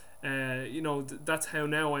better. That's how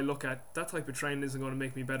now I look at that type of training isn't going to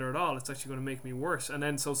make me better at all. It's actually going to make me worse. And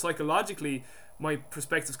then so psychologically, my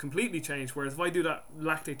perspective's completely changed. Whereas if I do that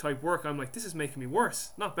lactate type work, I'm like, this is making me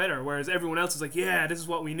worse, not better. Whereas everyone else is like, yeah, this is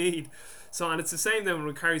what we need. So, and it's the same then when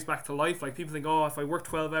it carries back to life. Like people think, oh, if I work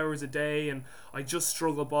 12 hours a day and I just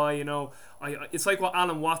struggle by, it's like what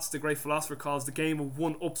Alan Watts, the great philosopher, calls the game of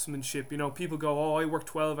one-upsmanship. People go, oh, I work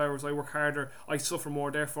 12 hours, I work harder, I suffer more,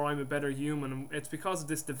 therefore I'm a better human. And it's because of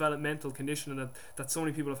this developmental conditioning that so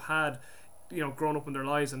many people have had, grown up in their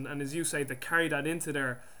lives. And as you say, they carry that into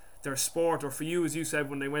their sport. Or for you, as you said,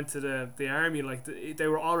 when they went to the army, like they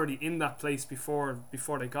were already in that place before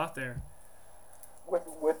they got there.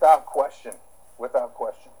 Without question.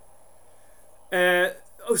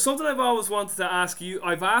 Something I've always wanted to ask you,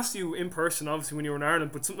 I've asked you in person, obviously, when you were in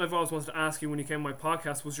Ireland, but something I've always wanted to ask you when you came on my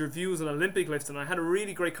podcast was your views on Olympic lifting. I had a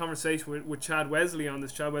really great conversation with Chad Wesley on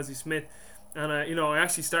this, Chad Wesley Smith, and I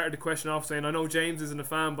actually started the question off saying, I know James isn't a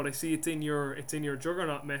fan, but I see it's in your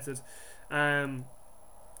juggernaut method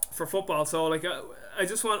for football. So like I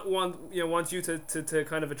just want you to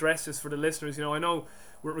kind of address this for the listeners. I know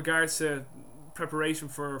with regards to preparation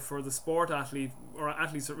for the sport athlete or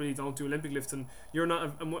athletes that really don't do Olympic lifting, you're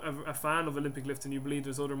not a fan of Olympic lifting. You believe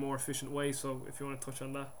there's other more efficient ways. So if you want to touch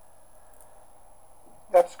on that.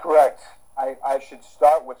 That's correct. I should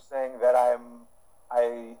start with saying that I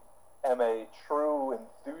am a true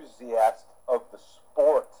enthusiast of the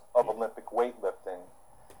sport of Olympic weightlifting,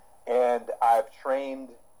 and I've trained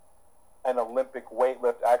an Olympic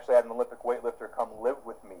weightlifter. I actually had an Olympic weightlifter come live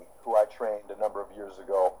with me who I trained a number of years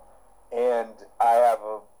ago. And I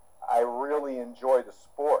really enjoy the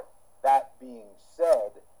sport. That being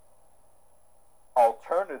said,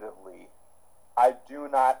 alternatively, I do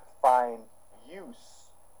not find use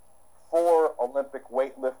for Olympic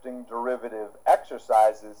weightlifting derivative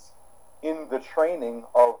exercises in the training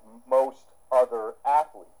of most other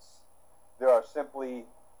athletes. There are simply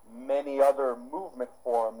many other movement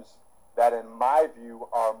forms that, in my view,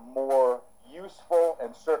 are more useful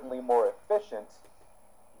and certainly more efficient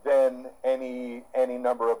than any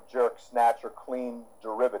number of jerk, snatch, or clean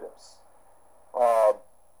derivatives.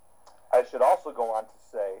 I should also go on to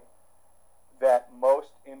say that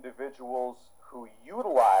most individuals who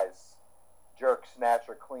utilize jerk, snatch,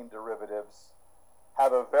 or clean derivatives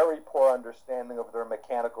have a very poor understanding of their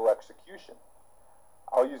mechanical execution.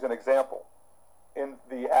 I'll use an example. In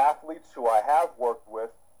the athletes who I have worked with,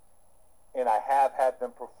 and I have had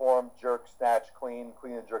them perform jerk, snatch, clean,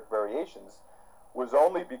 and jerk variations, was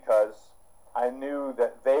only because I knew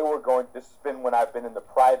that they were going, this has been when I've been in the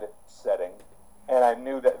private setting, and I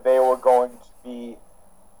knew that they were going to be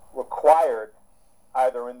required,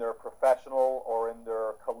 either in their professional or in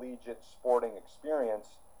their collegiate sporting experience,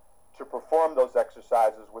 to perform those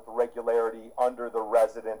exercises with regularity under the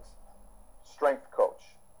resident strength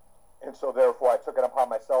coach. And so therefore I took it upon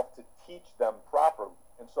myself to teach them properly.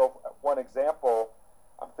 And so one example,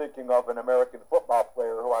 I'm thinking of an American football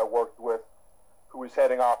player who I worked with, who was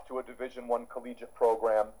heading off to a Division I collegiate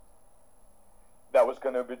program that was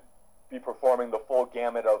going to be performing the full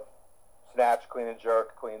gamut of snatch, clean and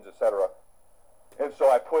jerk, cleans, etc. And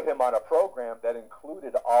so I put him on a program that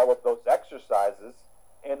included all of those exercises,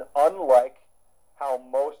 and unlike how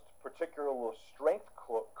most particular strength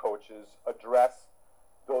coaches address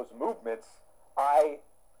those movements, I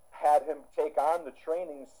had him take on the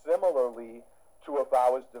training similarly to if I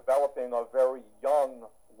was developing a very young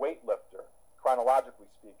weightlifter, chronologically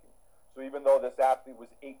speaking. So even though this athlete was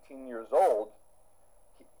 18 years old,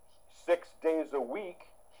 6 days a week,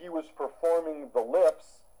 he was performing the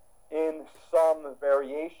lifts in some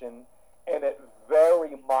variation and at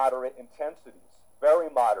very moderate intensities, very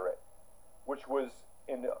moderate, which was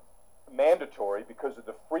mandatory because of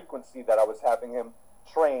the frequency that I was having him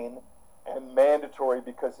train, and mandatory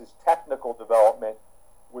because his technical development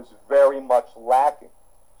was very much lacking.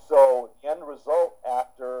 So the end result,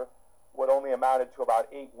 after what only amounted to about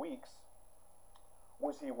 8 weeks,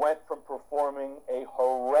 was he went from performing a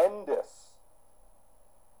horrendous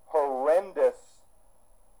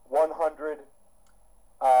 100,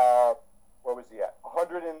 where was he at?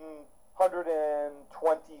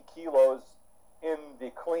 120 kilos in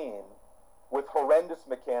the clean, with horrendous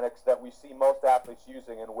mechanics that we see most athletes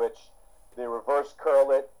using, in which they reverse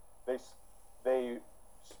curl it, they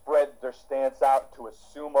spread their stance out to a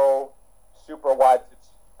sumo, super wide.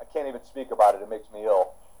 I can't even speak about it. It makes me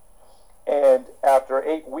ill. And after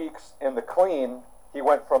 8 weeks in the clean, he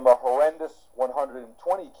went from a horrendous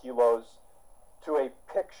 120 kilos to a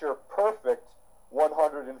picture-perfect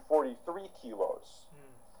 143 kilos.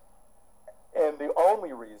 And the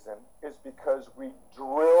only reason is because we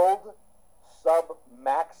drilled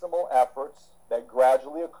sub-maximal efforts that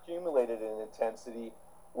gradually accumulated in intensity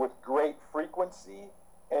with great frequency,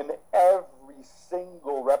 and every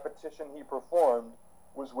competition he performed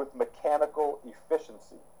was with mechanical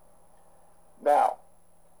efficiency. Now,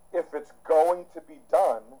 if it's going to be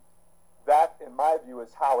done, that, in my view, is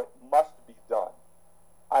how it must be done.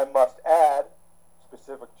 I must add,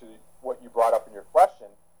 specific to what you brought up in your question,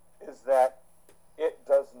 is that it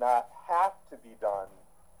does not have to be done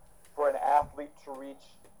for an athlete to reach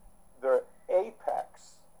the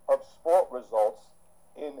apex of sport results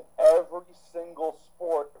in every single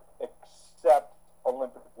sport except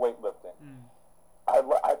Olympic weightlifting.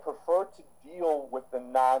 I prefer to deal with the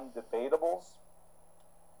non-debatables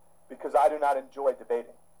because I do not enjoy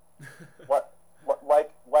debating.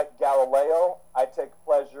 Like Galileo, I take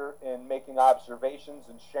pleasure in making observations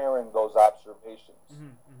and sharing those observations.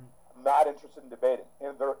 I'm not interested in debating.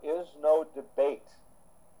 And there is no debate,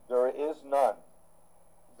 there is none,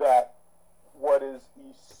 that what is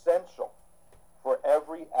essential for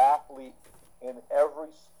every athlete in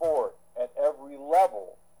every sport at every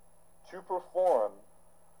level to perform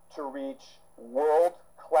to reach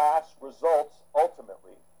world-class results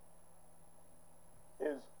ultimately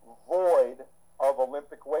is void of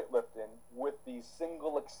Olympic weightlifting, with the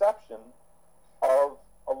single exception of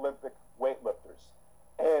Olympic weightlifters.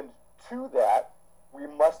 And to that, we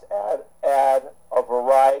must add a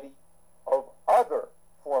variety of other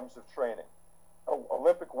forms of training.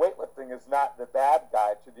 Olympic weightlifting is not the bad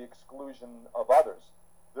guy to the exclusion of others.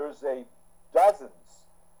 There's dozens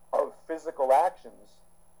of physical actions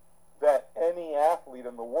that any athlete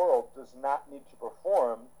in the world does not need to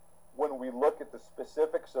perform when we look at the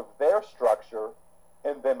specifics of their structure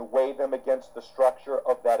and then weigh them against the structure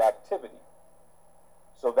of that activity.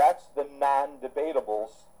 So that's the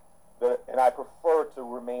non-debatables, and I prefer to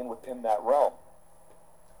remain within that realm.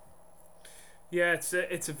 Yeah, it's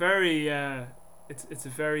a very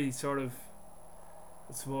sort of,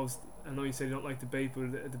 I suppose, I know you said you don't like debate,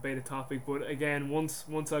 but a debated topic. But again, once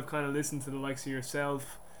I've kind of listened to the likes of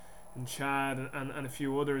yourself and Chad and a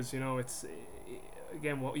few others, it's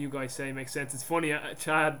again what you guys say makes sense. It's funny,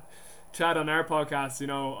 Chad on our podcast,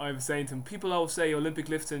 I was saying to him, people always say Olympic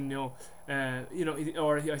lifting, people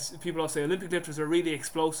always say Olympic lifters are really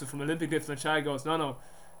explosive from Olympic lifting, and Chad goes, no,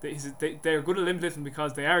 they're good at Olympic lifting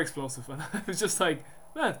because they are explosive. And I was just like,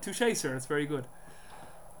 well, touche, sir, it's very good.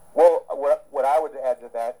 Well, what I would add to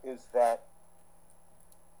that is that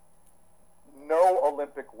no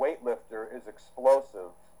Olympic weightlifter is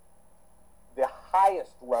explosive. The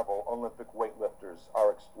highest level Olympic weightlifters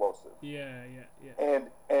are explosive. Yeah. And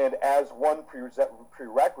as one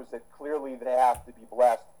prerequisite, clearly they have to be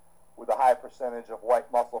blessed with a high percentage of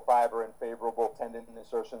white muscle fiber and favorable tendon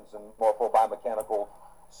insertions and morphobiomechanical,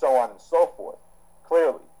 so on and so forth.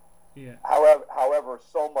 Clearly. Yeah. However,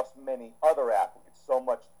 so must many other athletes, so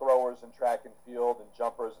much throwers in track and field and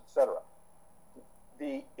jumpers, etc.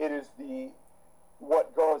 It is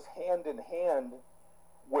what goes hand in hand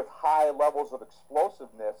with high levels of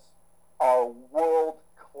explosiveness are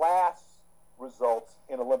world-class results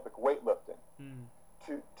in Olympic weightlifting.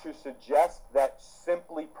 To suggest that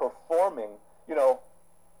simply performing,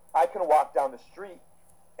 I can walk down the street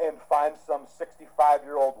and find some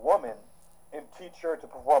 65-year-old woman and teach her to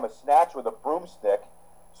perform a snatch with a broomstick.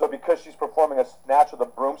 So because she's performing a snatch with a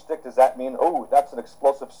broomstick, does that mean, that's an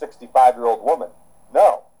explosive 65-year-old woman?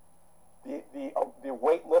 No. The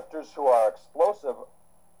weightlifters who are explosive,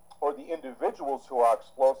 or the individuals who are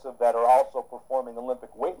explosive that are also performing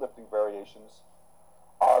Olympic weightlifting variations,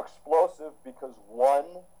 are explosive because, one,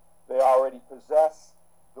 they already possess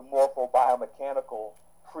the morphobiomechanical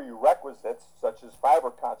prerequisites, such as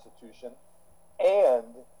fiber constitution,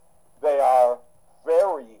 and they are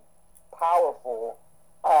very powerful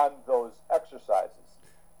on those exercises.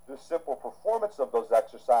 The simple performance of those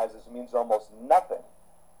exercises means almost nothing.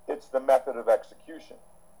 It's the method of execution.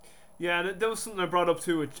 Yeah, that was something I brought up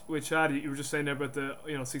too with Chad. You were just saying there about the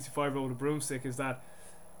 65-year-old with a broomstick. Is that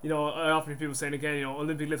I often hear people saying again,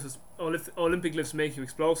 Olympic lifts make you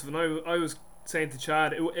explosive, and I was saying to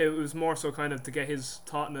Chad, it was more so kind of to get his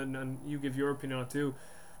thought, and you give your opinion on it too,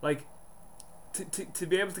 like to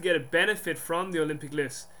be able to get a benefit from the Olympic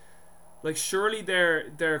lifts. Like, surely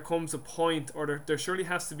there comes a point, or there surely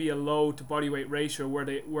has to be a load to body weight ratio where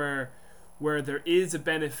there is a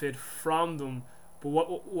benefit from them. But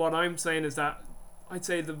what I'm saying is that I'd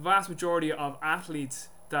say the vast majority of athletes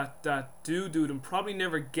that do them probably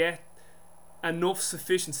never get enough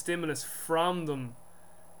sufficient stimulus from them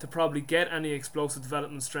to probably get any explosive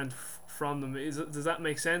development strength from them. Does that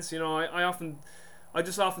make sense? I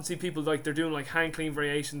just often see people like they're doing like hang clean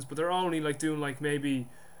variations, but they're only like doing like maybe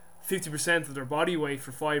 50% of their body weight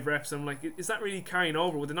for 5 reps. And I'm like, is that really carrying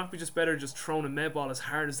over? Would it not be just better just throwing a med ball as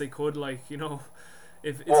hard as they could? Go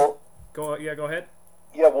ahead.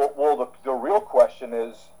 Yeah, well, the real question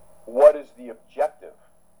is, what is the objective?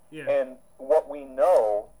 Yeah. And what we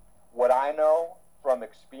know, what I know from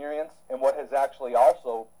experience, and what has actually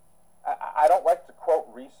also, I don't like to quote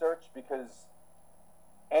research because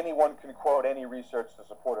anyone can quote any research to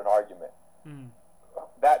support an argument.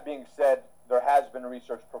 That being said, there has been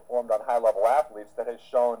research performed on high-level athletes that has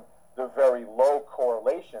shown the very low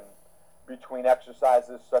correlation between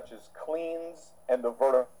exercises such as cleans and the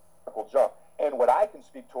vertical jump. And what I can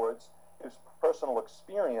speak towards is personal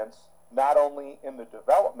experience, not only in the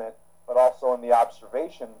development, but also in the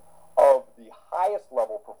observation of the highest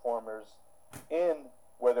level performers in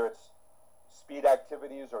whether it's speed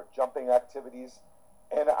activities or jumping activities.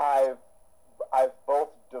 And I've both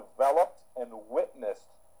developed and witnessed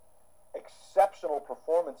exceptional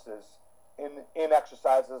performances in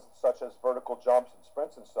exercises such as vertical jumps and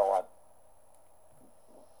sprints and so on,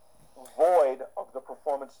 void of the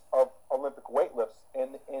performance of Olympic weightlifts.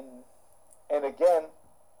 And again,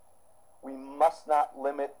 we must not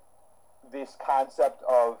limit this concept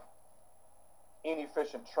of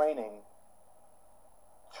inefficient training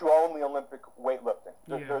to only Olympic weightlifting.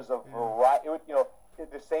 There's a variety.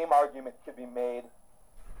 The same argument could be made.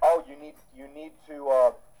 Oh, you need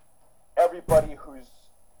to everybody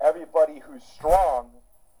who's strong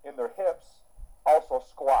in their hips also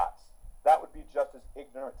squats. That would be just as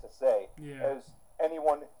ignorant to say as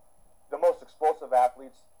anyone. The most explosive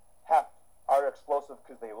athletes are explosive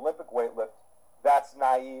because they Olympic weightlift. That's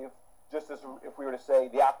naive. Just as if we were to say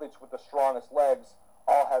the athletes with the strongest legs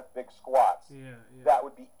all have big squats, that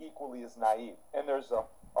would be equally as naive. And there's a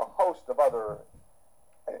host of other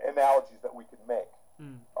analogies that we could make.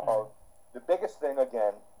 The biggest thing,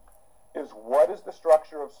 again, is what is the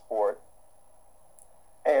structure of sport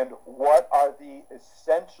and what are the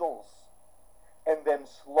essentials, and then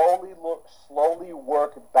slowly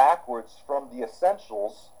work backwards from the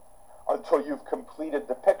essentials until you've completed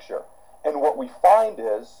the picture. And what we find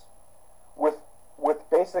is with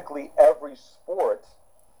basically every sport,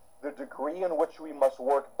 the degree in which we must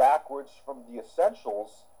work backwards from the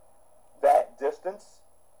essentials, that distance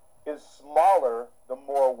is smaller the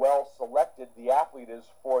more well selected the athlete is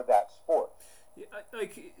for that sport. Yeah,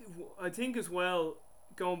 I think as well,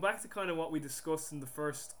 going back to kind of what we discussed in the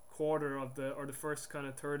first quarter of the first kind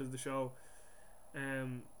of third of the show,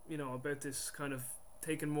 about this kind of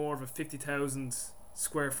taking more of a 50,000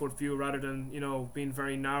 square foot view rather than being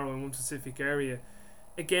very narrow in one specific area.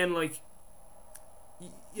 Again,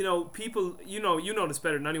 people, you know this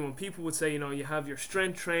better than anyone. People would say, you have your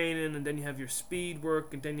strength training, and then you have your speed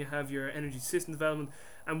work, and then you have your energy system development.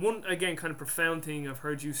 And one, again, kind of profound thing I've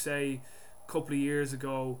heard you say a couple of years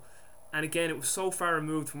ago, and again, it was so far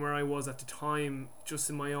removed from where I was at the time, just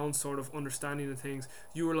in my own sort of understanding of things.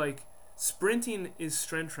 You were like, sprinting is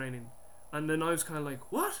strength training. And then I was kind of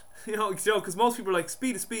like, what? Because most people are like,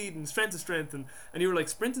 speed is speed and strength is strength. And you were like,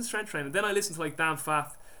 sprint and strength training. Then I listened to like Dan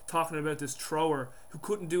Pfaff talking about this thrower who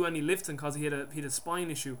couldn't do any lifting because he had a spine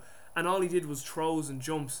issue. And all he did was throws and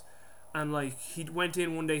jumps. And like, he went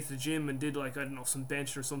in one day to the gym and did like, I don't know, some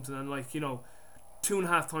bench or something. And like,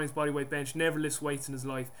 2.5 times body weight bench, never lifts weights in his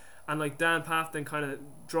life. And like Dan Pfaff then kind of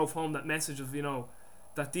drove home that message of,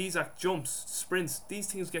 that these are jumps, sprints, these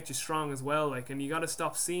things get you strong as well, like, and you got to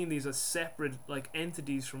stop seeing these as separate like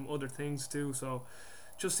entities from other things too. So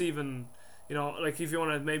just even like, if you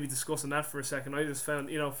want to maybe discuss on that for a second, I just found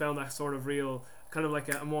that sort of real kind of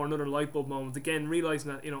like a more another light bulb moment, again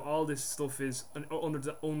realizing that all this stuff is under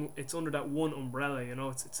that one umbrella. They're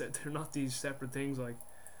not these separate things, like.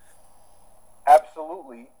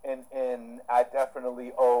 Absolutely. And I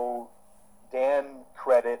definitely owe Dan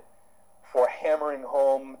credit for hammering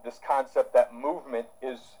home this concept that movement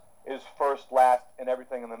is first, last, and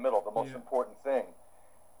everything in the middle, the most important thing.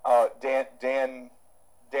 Dan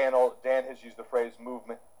has used the phrase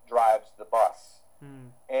 "movement drives the bus,"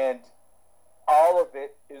 and all of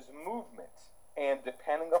it is movement. And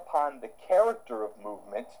depending upon the character of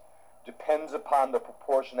movement, depends upon the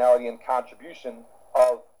proportionality and contribution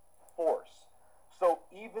of force. So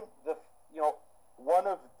even one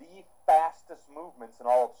of the fastest movements in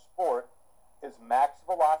all of sport is max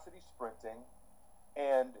velocity sprinting,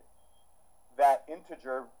 and that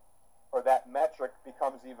integer or that metric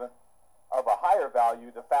becomes even of a higher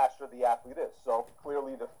value the faster the athlete is. So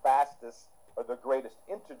clearly the fastest or the greatest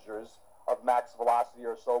integers of max velocity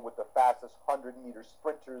are so with the fastest 100-meter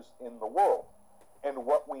sprinters in the world. And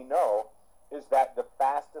what we know is that the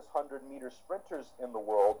fastest 100-meter sprinters in the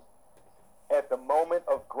world, at the moment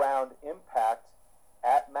of ground impact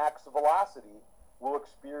at max velocity, will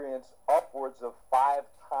experience upwards of 5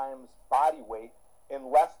 times body weight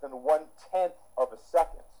in less than 1/10 of a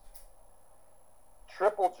second.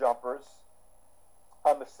 triple jumpers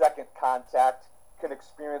on the second contact can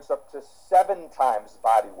experience up to 7 times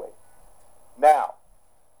body weight. Now,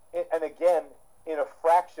 and again, in a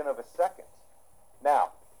fraction of a second.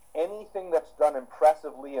 Now, anything that's done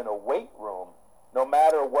impressively in a weight room, no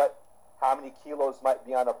matter how many kilos might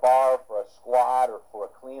be on a bar for a squat or for a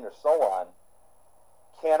clean or so on,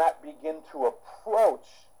 cannot begin to approach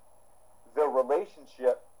the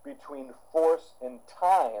relationship between force and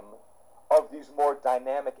time of these more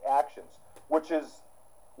dynamic actions, which is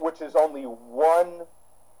only one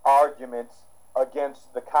argument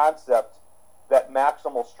against the concept that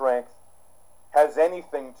maximal strength has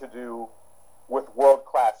anything to do with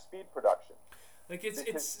world-class speed production. Like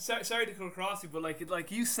sorry to come across you, but like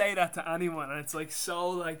you say that to anyone, and it's like so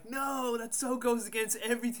like no, that so goes against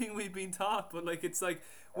everything we've been taught. But like it's like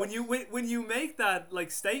when you make that like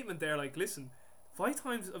statement there, like listen, 5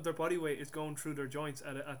 times of their body weight is going through their joints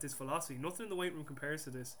at this velocity. Nothing in the weight room compares to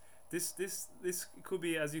this. This could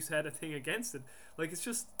be, as you said, a thing against it. Like it's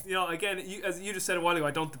just, you know, again, as you just said a while ago,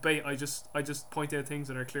 I don't debate. I just point out things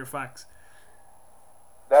that are clear facts.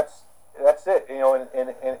 That's it. You know,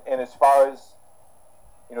 and as far as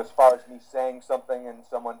me saying something and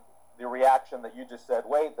someone, the reaction that you just said,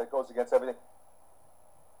 wait, that goes against everything.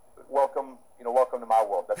 Welcome to my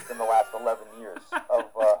world. That's been the last 11 years of.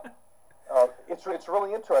 It's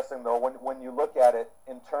really interesting though when you look at it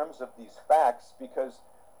in terms of these facts, because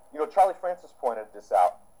Charlie Francis pointed this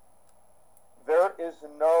out. There is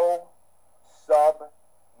no sub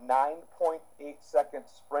 9.8 second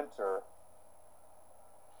sprinter.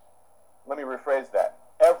 Let me rephrase that.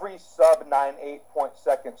 Every sub 9.8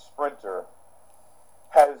 second sprinter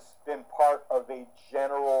has been part of a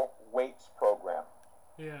general weights program.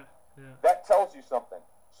 Yeah. That tells you something.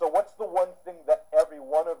 So what's the one thing that every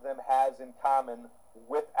one of them has in common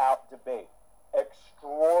without debate?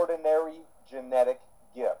 Extraordinary genetic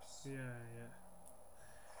gifts. Yeah.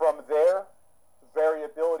 From there,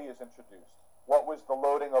 variability is introduced. What was the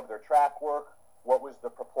loading of their track work? What was the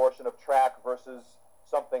proportion of track versus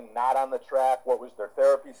something not on the track? What was their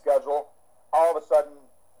therapy schedule? All of a sudden,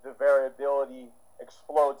 the variability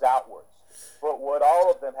explodes outwards. But what all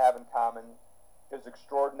of them have in common is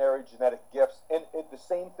extraordinary genetic gifts. And the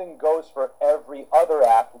same thing goes for every other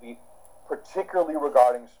athlete, particularly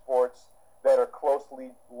regarding sports that are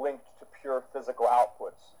closely linked to pure physical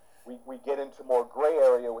outputs. We get into more gray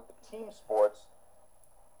area with the team sports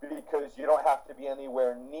because you don't have to be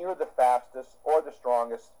anywhere near the fastest or the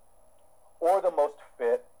strongest or the most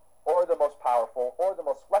fit or the most powerful or the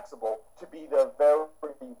most flexible to be the very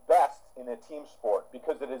best in a team sport,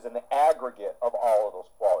 because it is an aggregate of all of those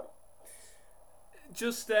qualities.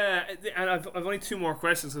 Just and I've only 2 more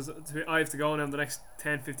questions because I have to go now in the next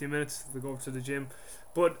 10-15 minutes to go to the gym.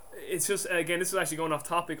 But it's just, again, this is actually going off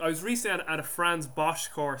topic. I was recently at a Franz Bosch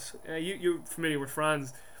course. You're familiar with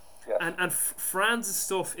Franz. Yes. And Franz's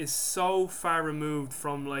stuff is so far removed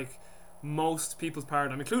from like most people's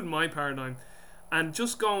paradigm, including my paradigm. And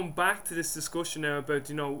just going back to this discussion now about,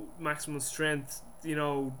 maximum strength,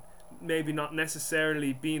 maybe not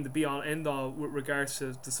necessarily being the be all end all with regards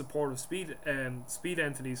to the support of speed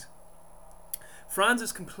entities. Franz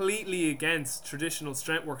is completely against traditional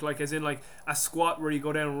strength work, like as in like a squat where you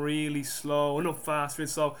go down really slow and up fast, really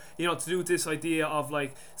slow. To do with this idea of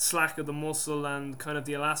like slack of the muscle and kind of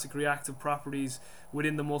the elastic reactive properties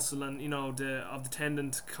within the muscle and of the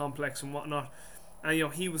tendon complex and whatnot.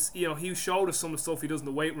 And he showed us some of the stuff he does in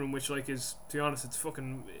the weight room, which like is, to be honest, it's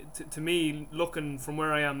fucking to me, looking from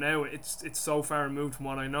where I am now, it's so far removed from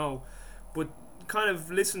what I know. But kind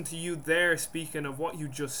of listen to you there speaking of what you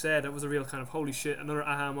just said, that was a real kind of holy shit, another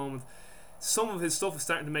aha moment. Some of his stuff is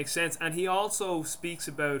starting to make sense, and he also speaks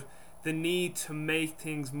about the need to make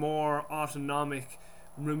things more autonomic,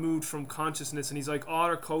 removed from consciousness, and he's like, all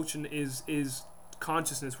our coaching is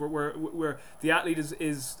consciousness, where the athlete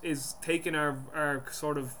is taking our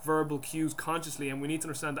sort of verbal cues consciously, and we need to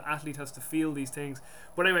understand the athlete has to feel these things.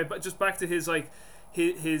 But anyway, but just back to his like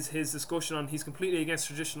his discussion on, he's completely against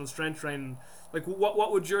traditional strength training. Like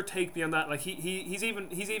what would your take be on that? Like he's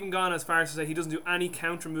even gone as far as to say he doesn't do any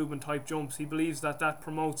counter movement type jumps. He believes that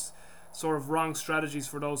promotes sort of wrong strategies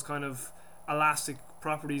for those kind of elastic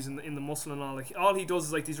properties in the muscle and all. Like all he does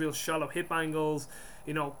is like these real shallow hip angles,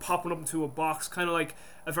 popping up into a box, kind of like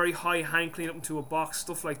a very high hang clean up into a box,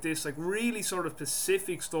 stuff like this, like really sort of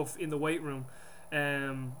specific stuff in the weight room.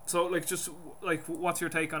 So like just like what's your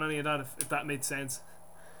take on any of that, if that made sense?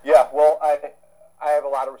 Yeah, well, I have a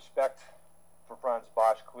lot of respect for Franz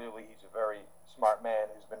Bosch. Clearly he's a very smart man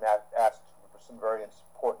who's been asked for some very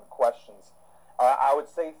important questions. I would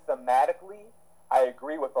say thematically I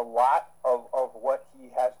agree with a lot of what he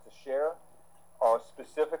has to share,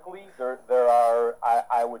 thematically, there are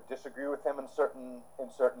I would disagree with him in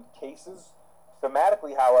certain cases.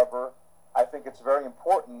 Thematically, however, I think it's very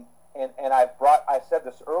important, and I said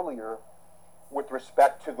this earlier with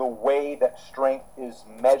respect to the way that strength is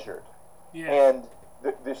measured. Yeah. And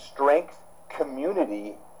the strength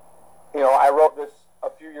community, I wrote this a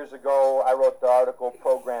few years ago. I wrote the article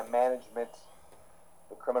Program Management,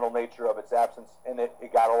 the Criminal Nature of Its Absence, and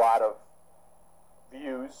it got a lot of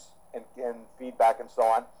views and feedback and so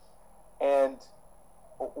on. And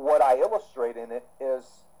what I illustrate in it is,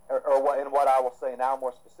 what I will say now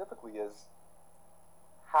more specifically is,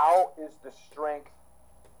 how is the strength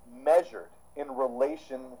measured in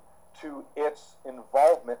relation to its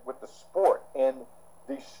involvement with the sport? And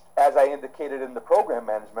as I indicated in the Program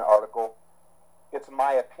Management article, it's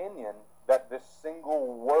my opinion that the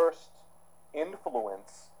single worst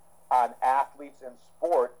influence on athletes and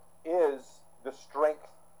sport is the strength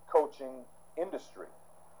coaching industry.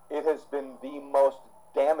 It has been the most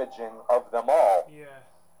damaging of them all. Yeah.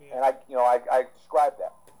 And I described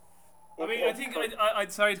that. I think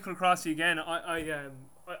I'd sorry to cut across you again. I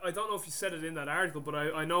don't know if you said it in that article, but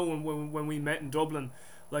I know when we met in Dublin,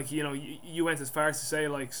 like, you went as far as to say,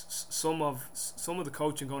 like, some of the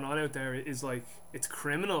coaching going on out there is, like, it's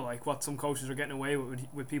criminal, like what some coaches are getting away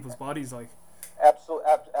with people's bodies, like.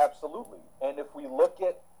 Absolutely. And if we look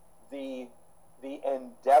at the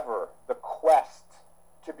endeavor, the quest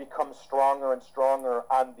to become stronger and stronger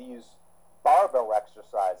on these barbell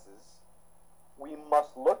exercises, we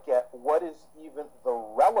must look at what is even the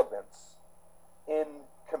relevance in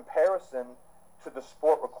comparison to the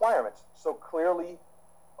sport requirements. So clearly,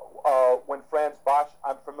 when Franz Bosch,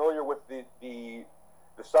 I'm familiar with the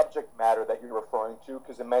subject matter that you're referring to,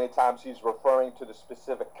 because many times he's referring to the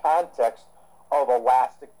specific context of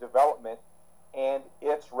elastic development and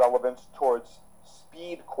its relevance towards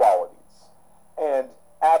speed qualities. And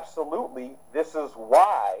absolutely, this is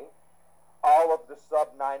why all of the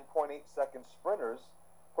sub 9.8 second sprinters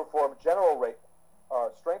perform general rate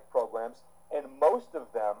strength programs, and most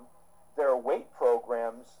of them, their weight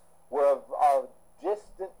programs were of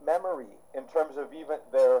distant memory in terms of even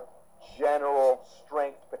their general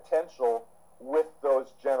strength potential with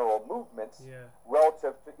those general movements. Yeah.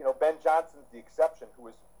 Relative to, Ben Johnson's the exception, who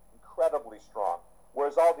is incredibly strong,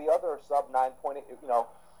 whereas all the other sub 9.8,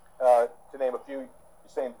 to name a few,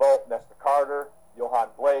 Usain Bolt, Nesta Carter, Johan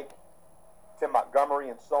Blake, Tim Montgomery,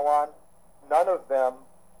 and so on, none of them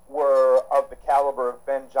were of the caliber of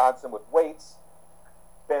Ben Johnson with weights.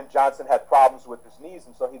 Ben Johnson had problems with his knees,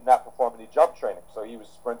 and so he did not perform any jump training, so he was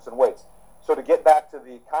sprints and weights. So to get back to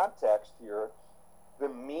the context here, the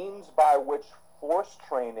means by which force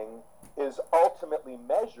training is ultimately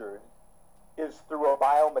measured is through a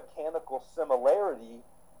biomechanical similarity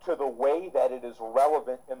to the way that it is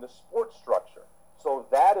relevant in the sport structure. So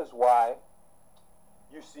that is why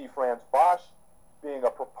you see Franz Bosch being a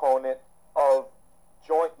proponent of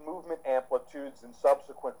joint movement amplitudes and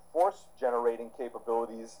subsequent force generating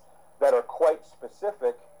capabilities that are quite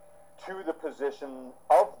specific to the position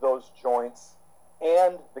of those joints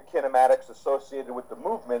and the kinematics associated with the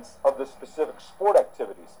movements of the specific sport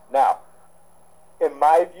activities. Now, in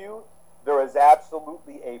my view, there is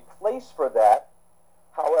absolutely a place for that.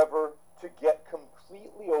 However, to get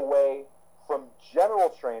completely away from general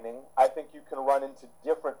training, I think you can run into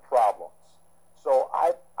different problems. So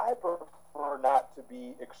I prefer not to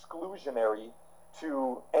be exclusionary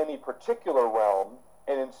to any particular realm,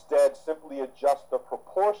 and instead simply adjust the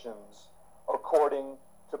proportions according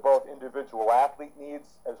to both individual athlete needs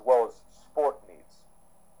as well as sport needs.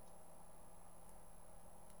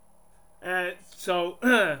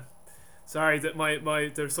 Sorry that my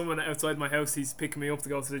there's someone outside my house. He's picking me up to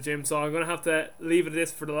go to the gym, so I'm gonna have to leave it at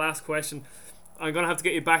this for the last question. I'm gonna have to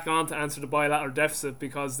get you back on to answer the bilateral deficit,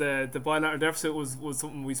 because the bilateral deficit was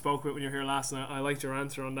something we spoke about when you were here last, and I liked your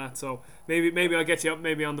answer on that. So maybe I'll get you up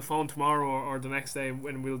maybe on the phone tomorrow or the next day,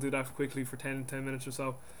 when we'll do that quickly for 10 minutes or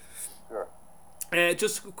so. Sure.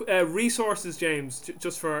 Just resources, James,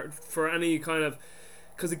 just for any kind of,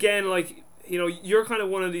 because again, like, you're kind of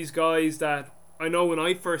one of these guys that I know when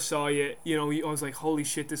I first saw you, I was like, holy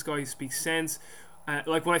shit, this guy speaks sense.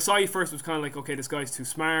 Like when I saw you first, it was kind of like, okay, this guy's too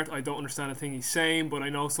smart. I don't understand a thing he's saying, but I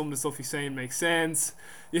know some of the stuff he's saying makes sense.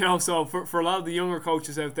 So for a lot of the younger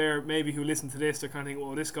coaches out there, maybe who listen to this, they're kind of thinking,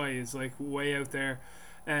 well, this guy is like way out there.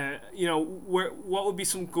 What would be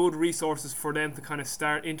some good resources for them to kind of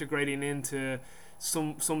start integrating into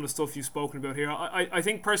some of the stuff you've spoken about here? I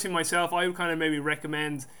think personally myself, I would kind of maybe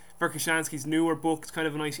recommend Verkhoshansky's newer book. It's kind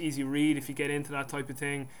of a nice easy read if you get into that type of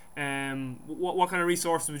thing. What kind of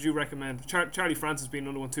resources would you recommend? Charlie Francis being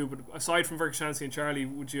another one too, but aside from Verkhoshansky and Charlie,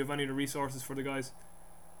 would you have any other resources for the guys?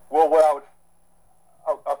 Well,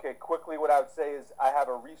 okay, quickly, what I would say is I have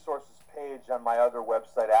a resources page on my other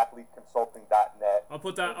website, athleteconsulting.net. I'll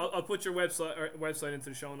put your website into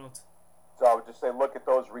the show notes. So I would just say look at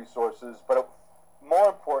those resources. But more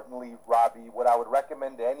importantly, Robbie, what I would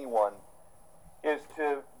recommend to anyone is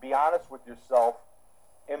to be honest with yourself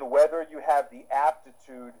in whether you have the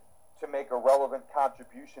aptitude to make a relevant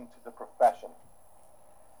contribution to the profession.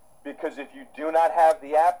 Because if you do not have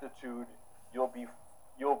the aptitude, you'll be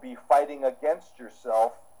fighting against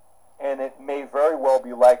yourself, and it may very well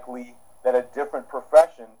be likely that a different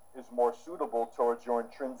profession is more suitable towards your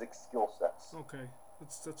intrinsic skill sets. Okay,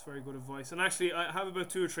 that's very good advice. And actually, I have about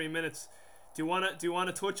 2 or 3 minutes. Do you want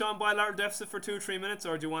to touch on bilateral deficit for 2 or 3 minutes,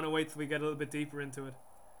 or do you want to wait till we get a little bit deeper into it?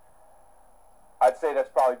 I'd say that's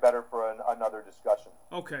probably better for another discussion.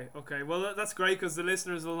 Okay. Well, that's great because the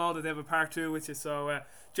listeners will know that they have a part 2 with you. So,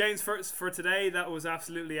 James, for today, that was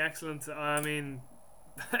absolutely excellent. I mean,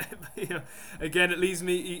 again, it leaves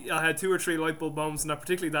me. I had 2 or 3 light bulb moments, and that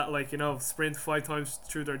particularly that sprint 5 times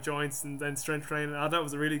through their joints and then strength training. That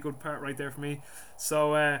was a really good part right there for me.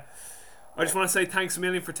 So, I just want to say thanks a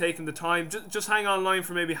million for taking the time. Just hang online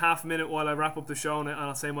for maybe half a minute while I wrap up the show, and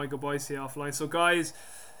I'll say my goodbyes to you offline. So, guys.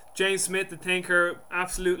 James Smith, the Thinker,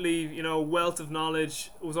 absolutely, wealth of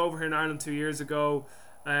knowledge. Was over here in Ireland 2 years ago,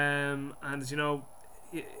 and that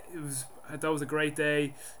was a great day.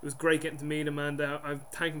 It was great getting to meet him, and I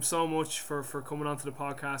thank him so much for coming onto the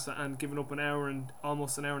podcast and giving up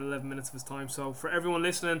almost an hour and 11 minutes of his time. So for everyone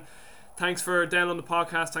listening, thanks for downloading the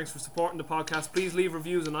podcast. Thanks for supporting the podcast. Please leave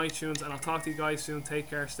reviews on iTunes, and I'll talk to you guys soon. Take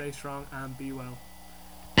care, stay strong, and be well.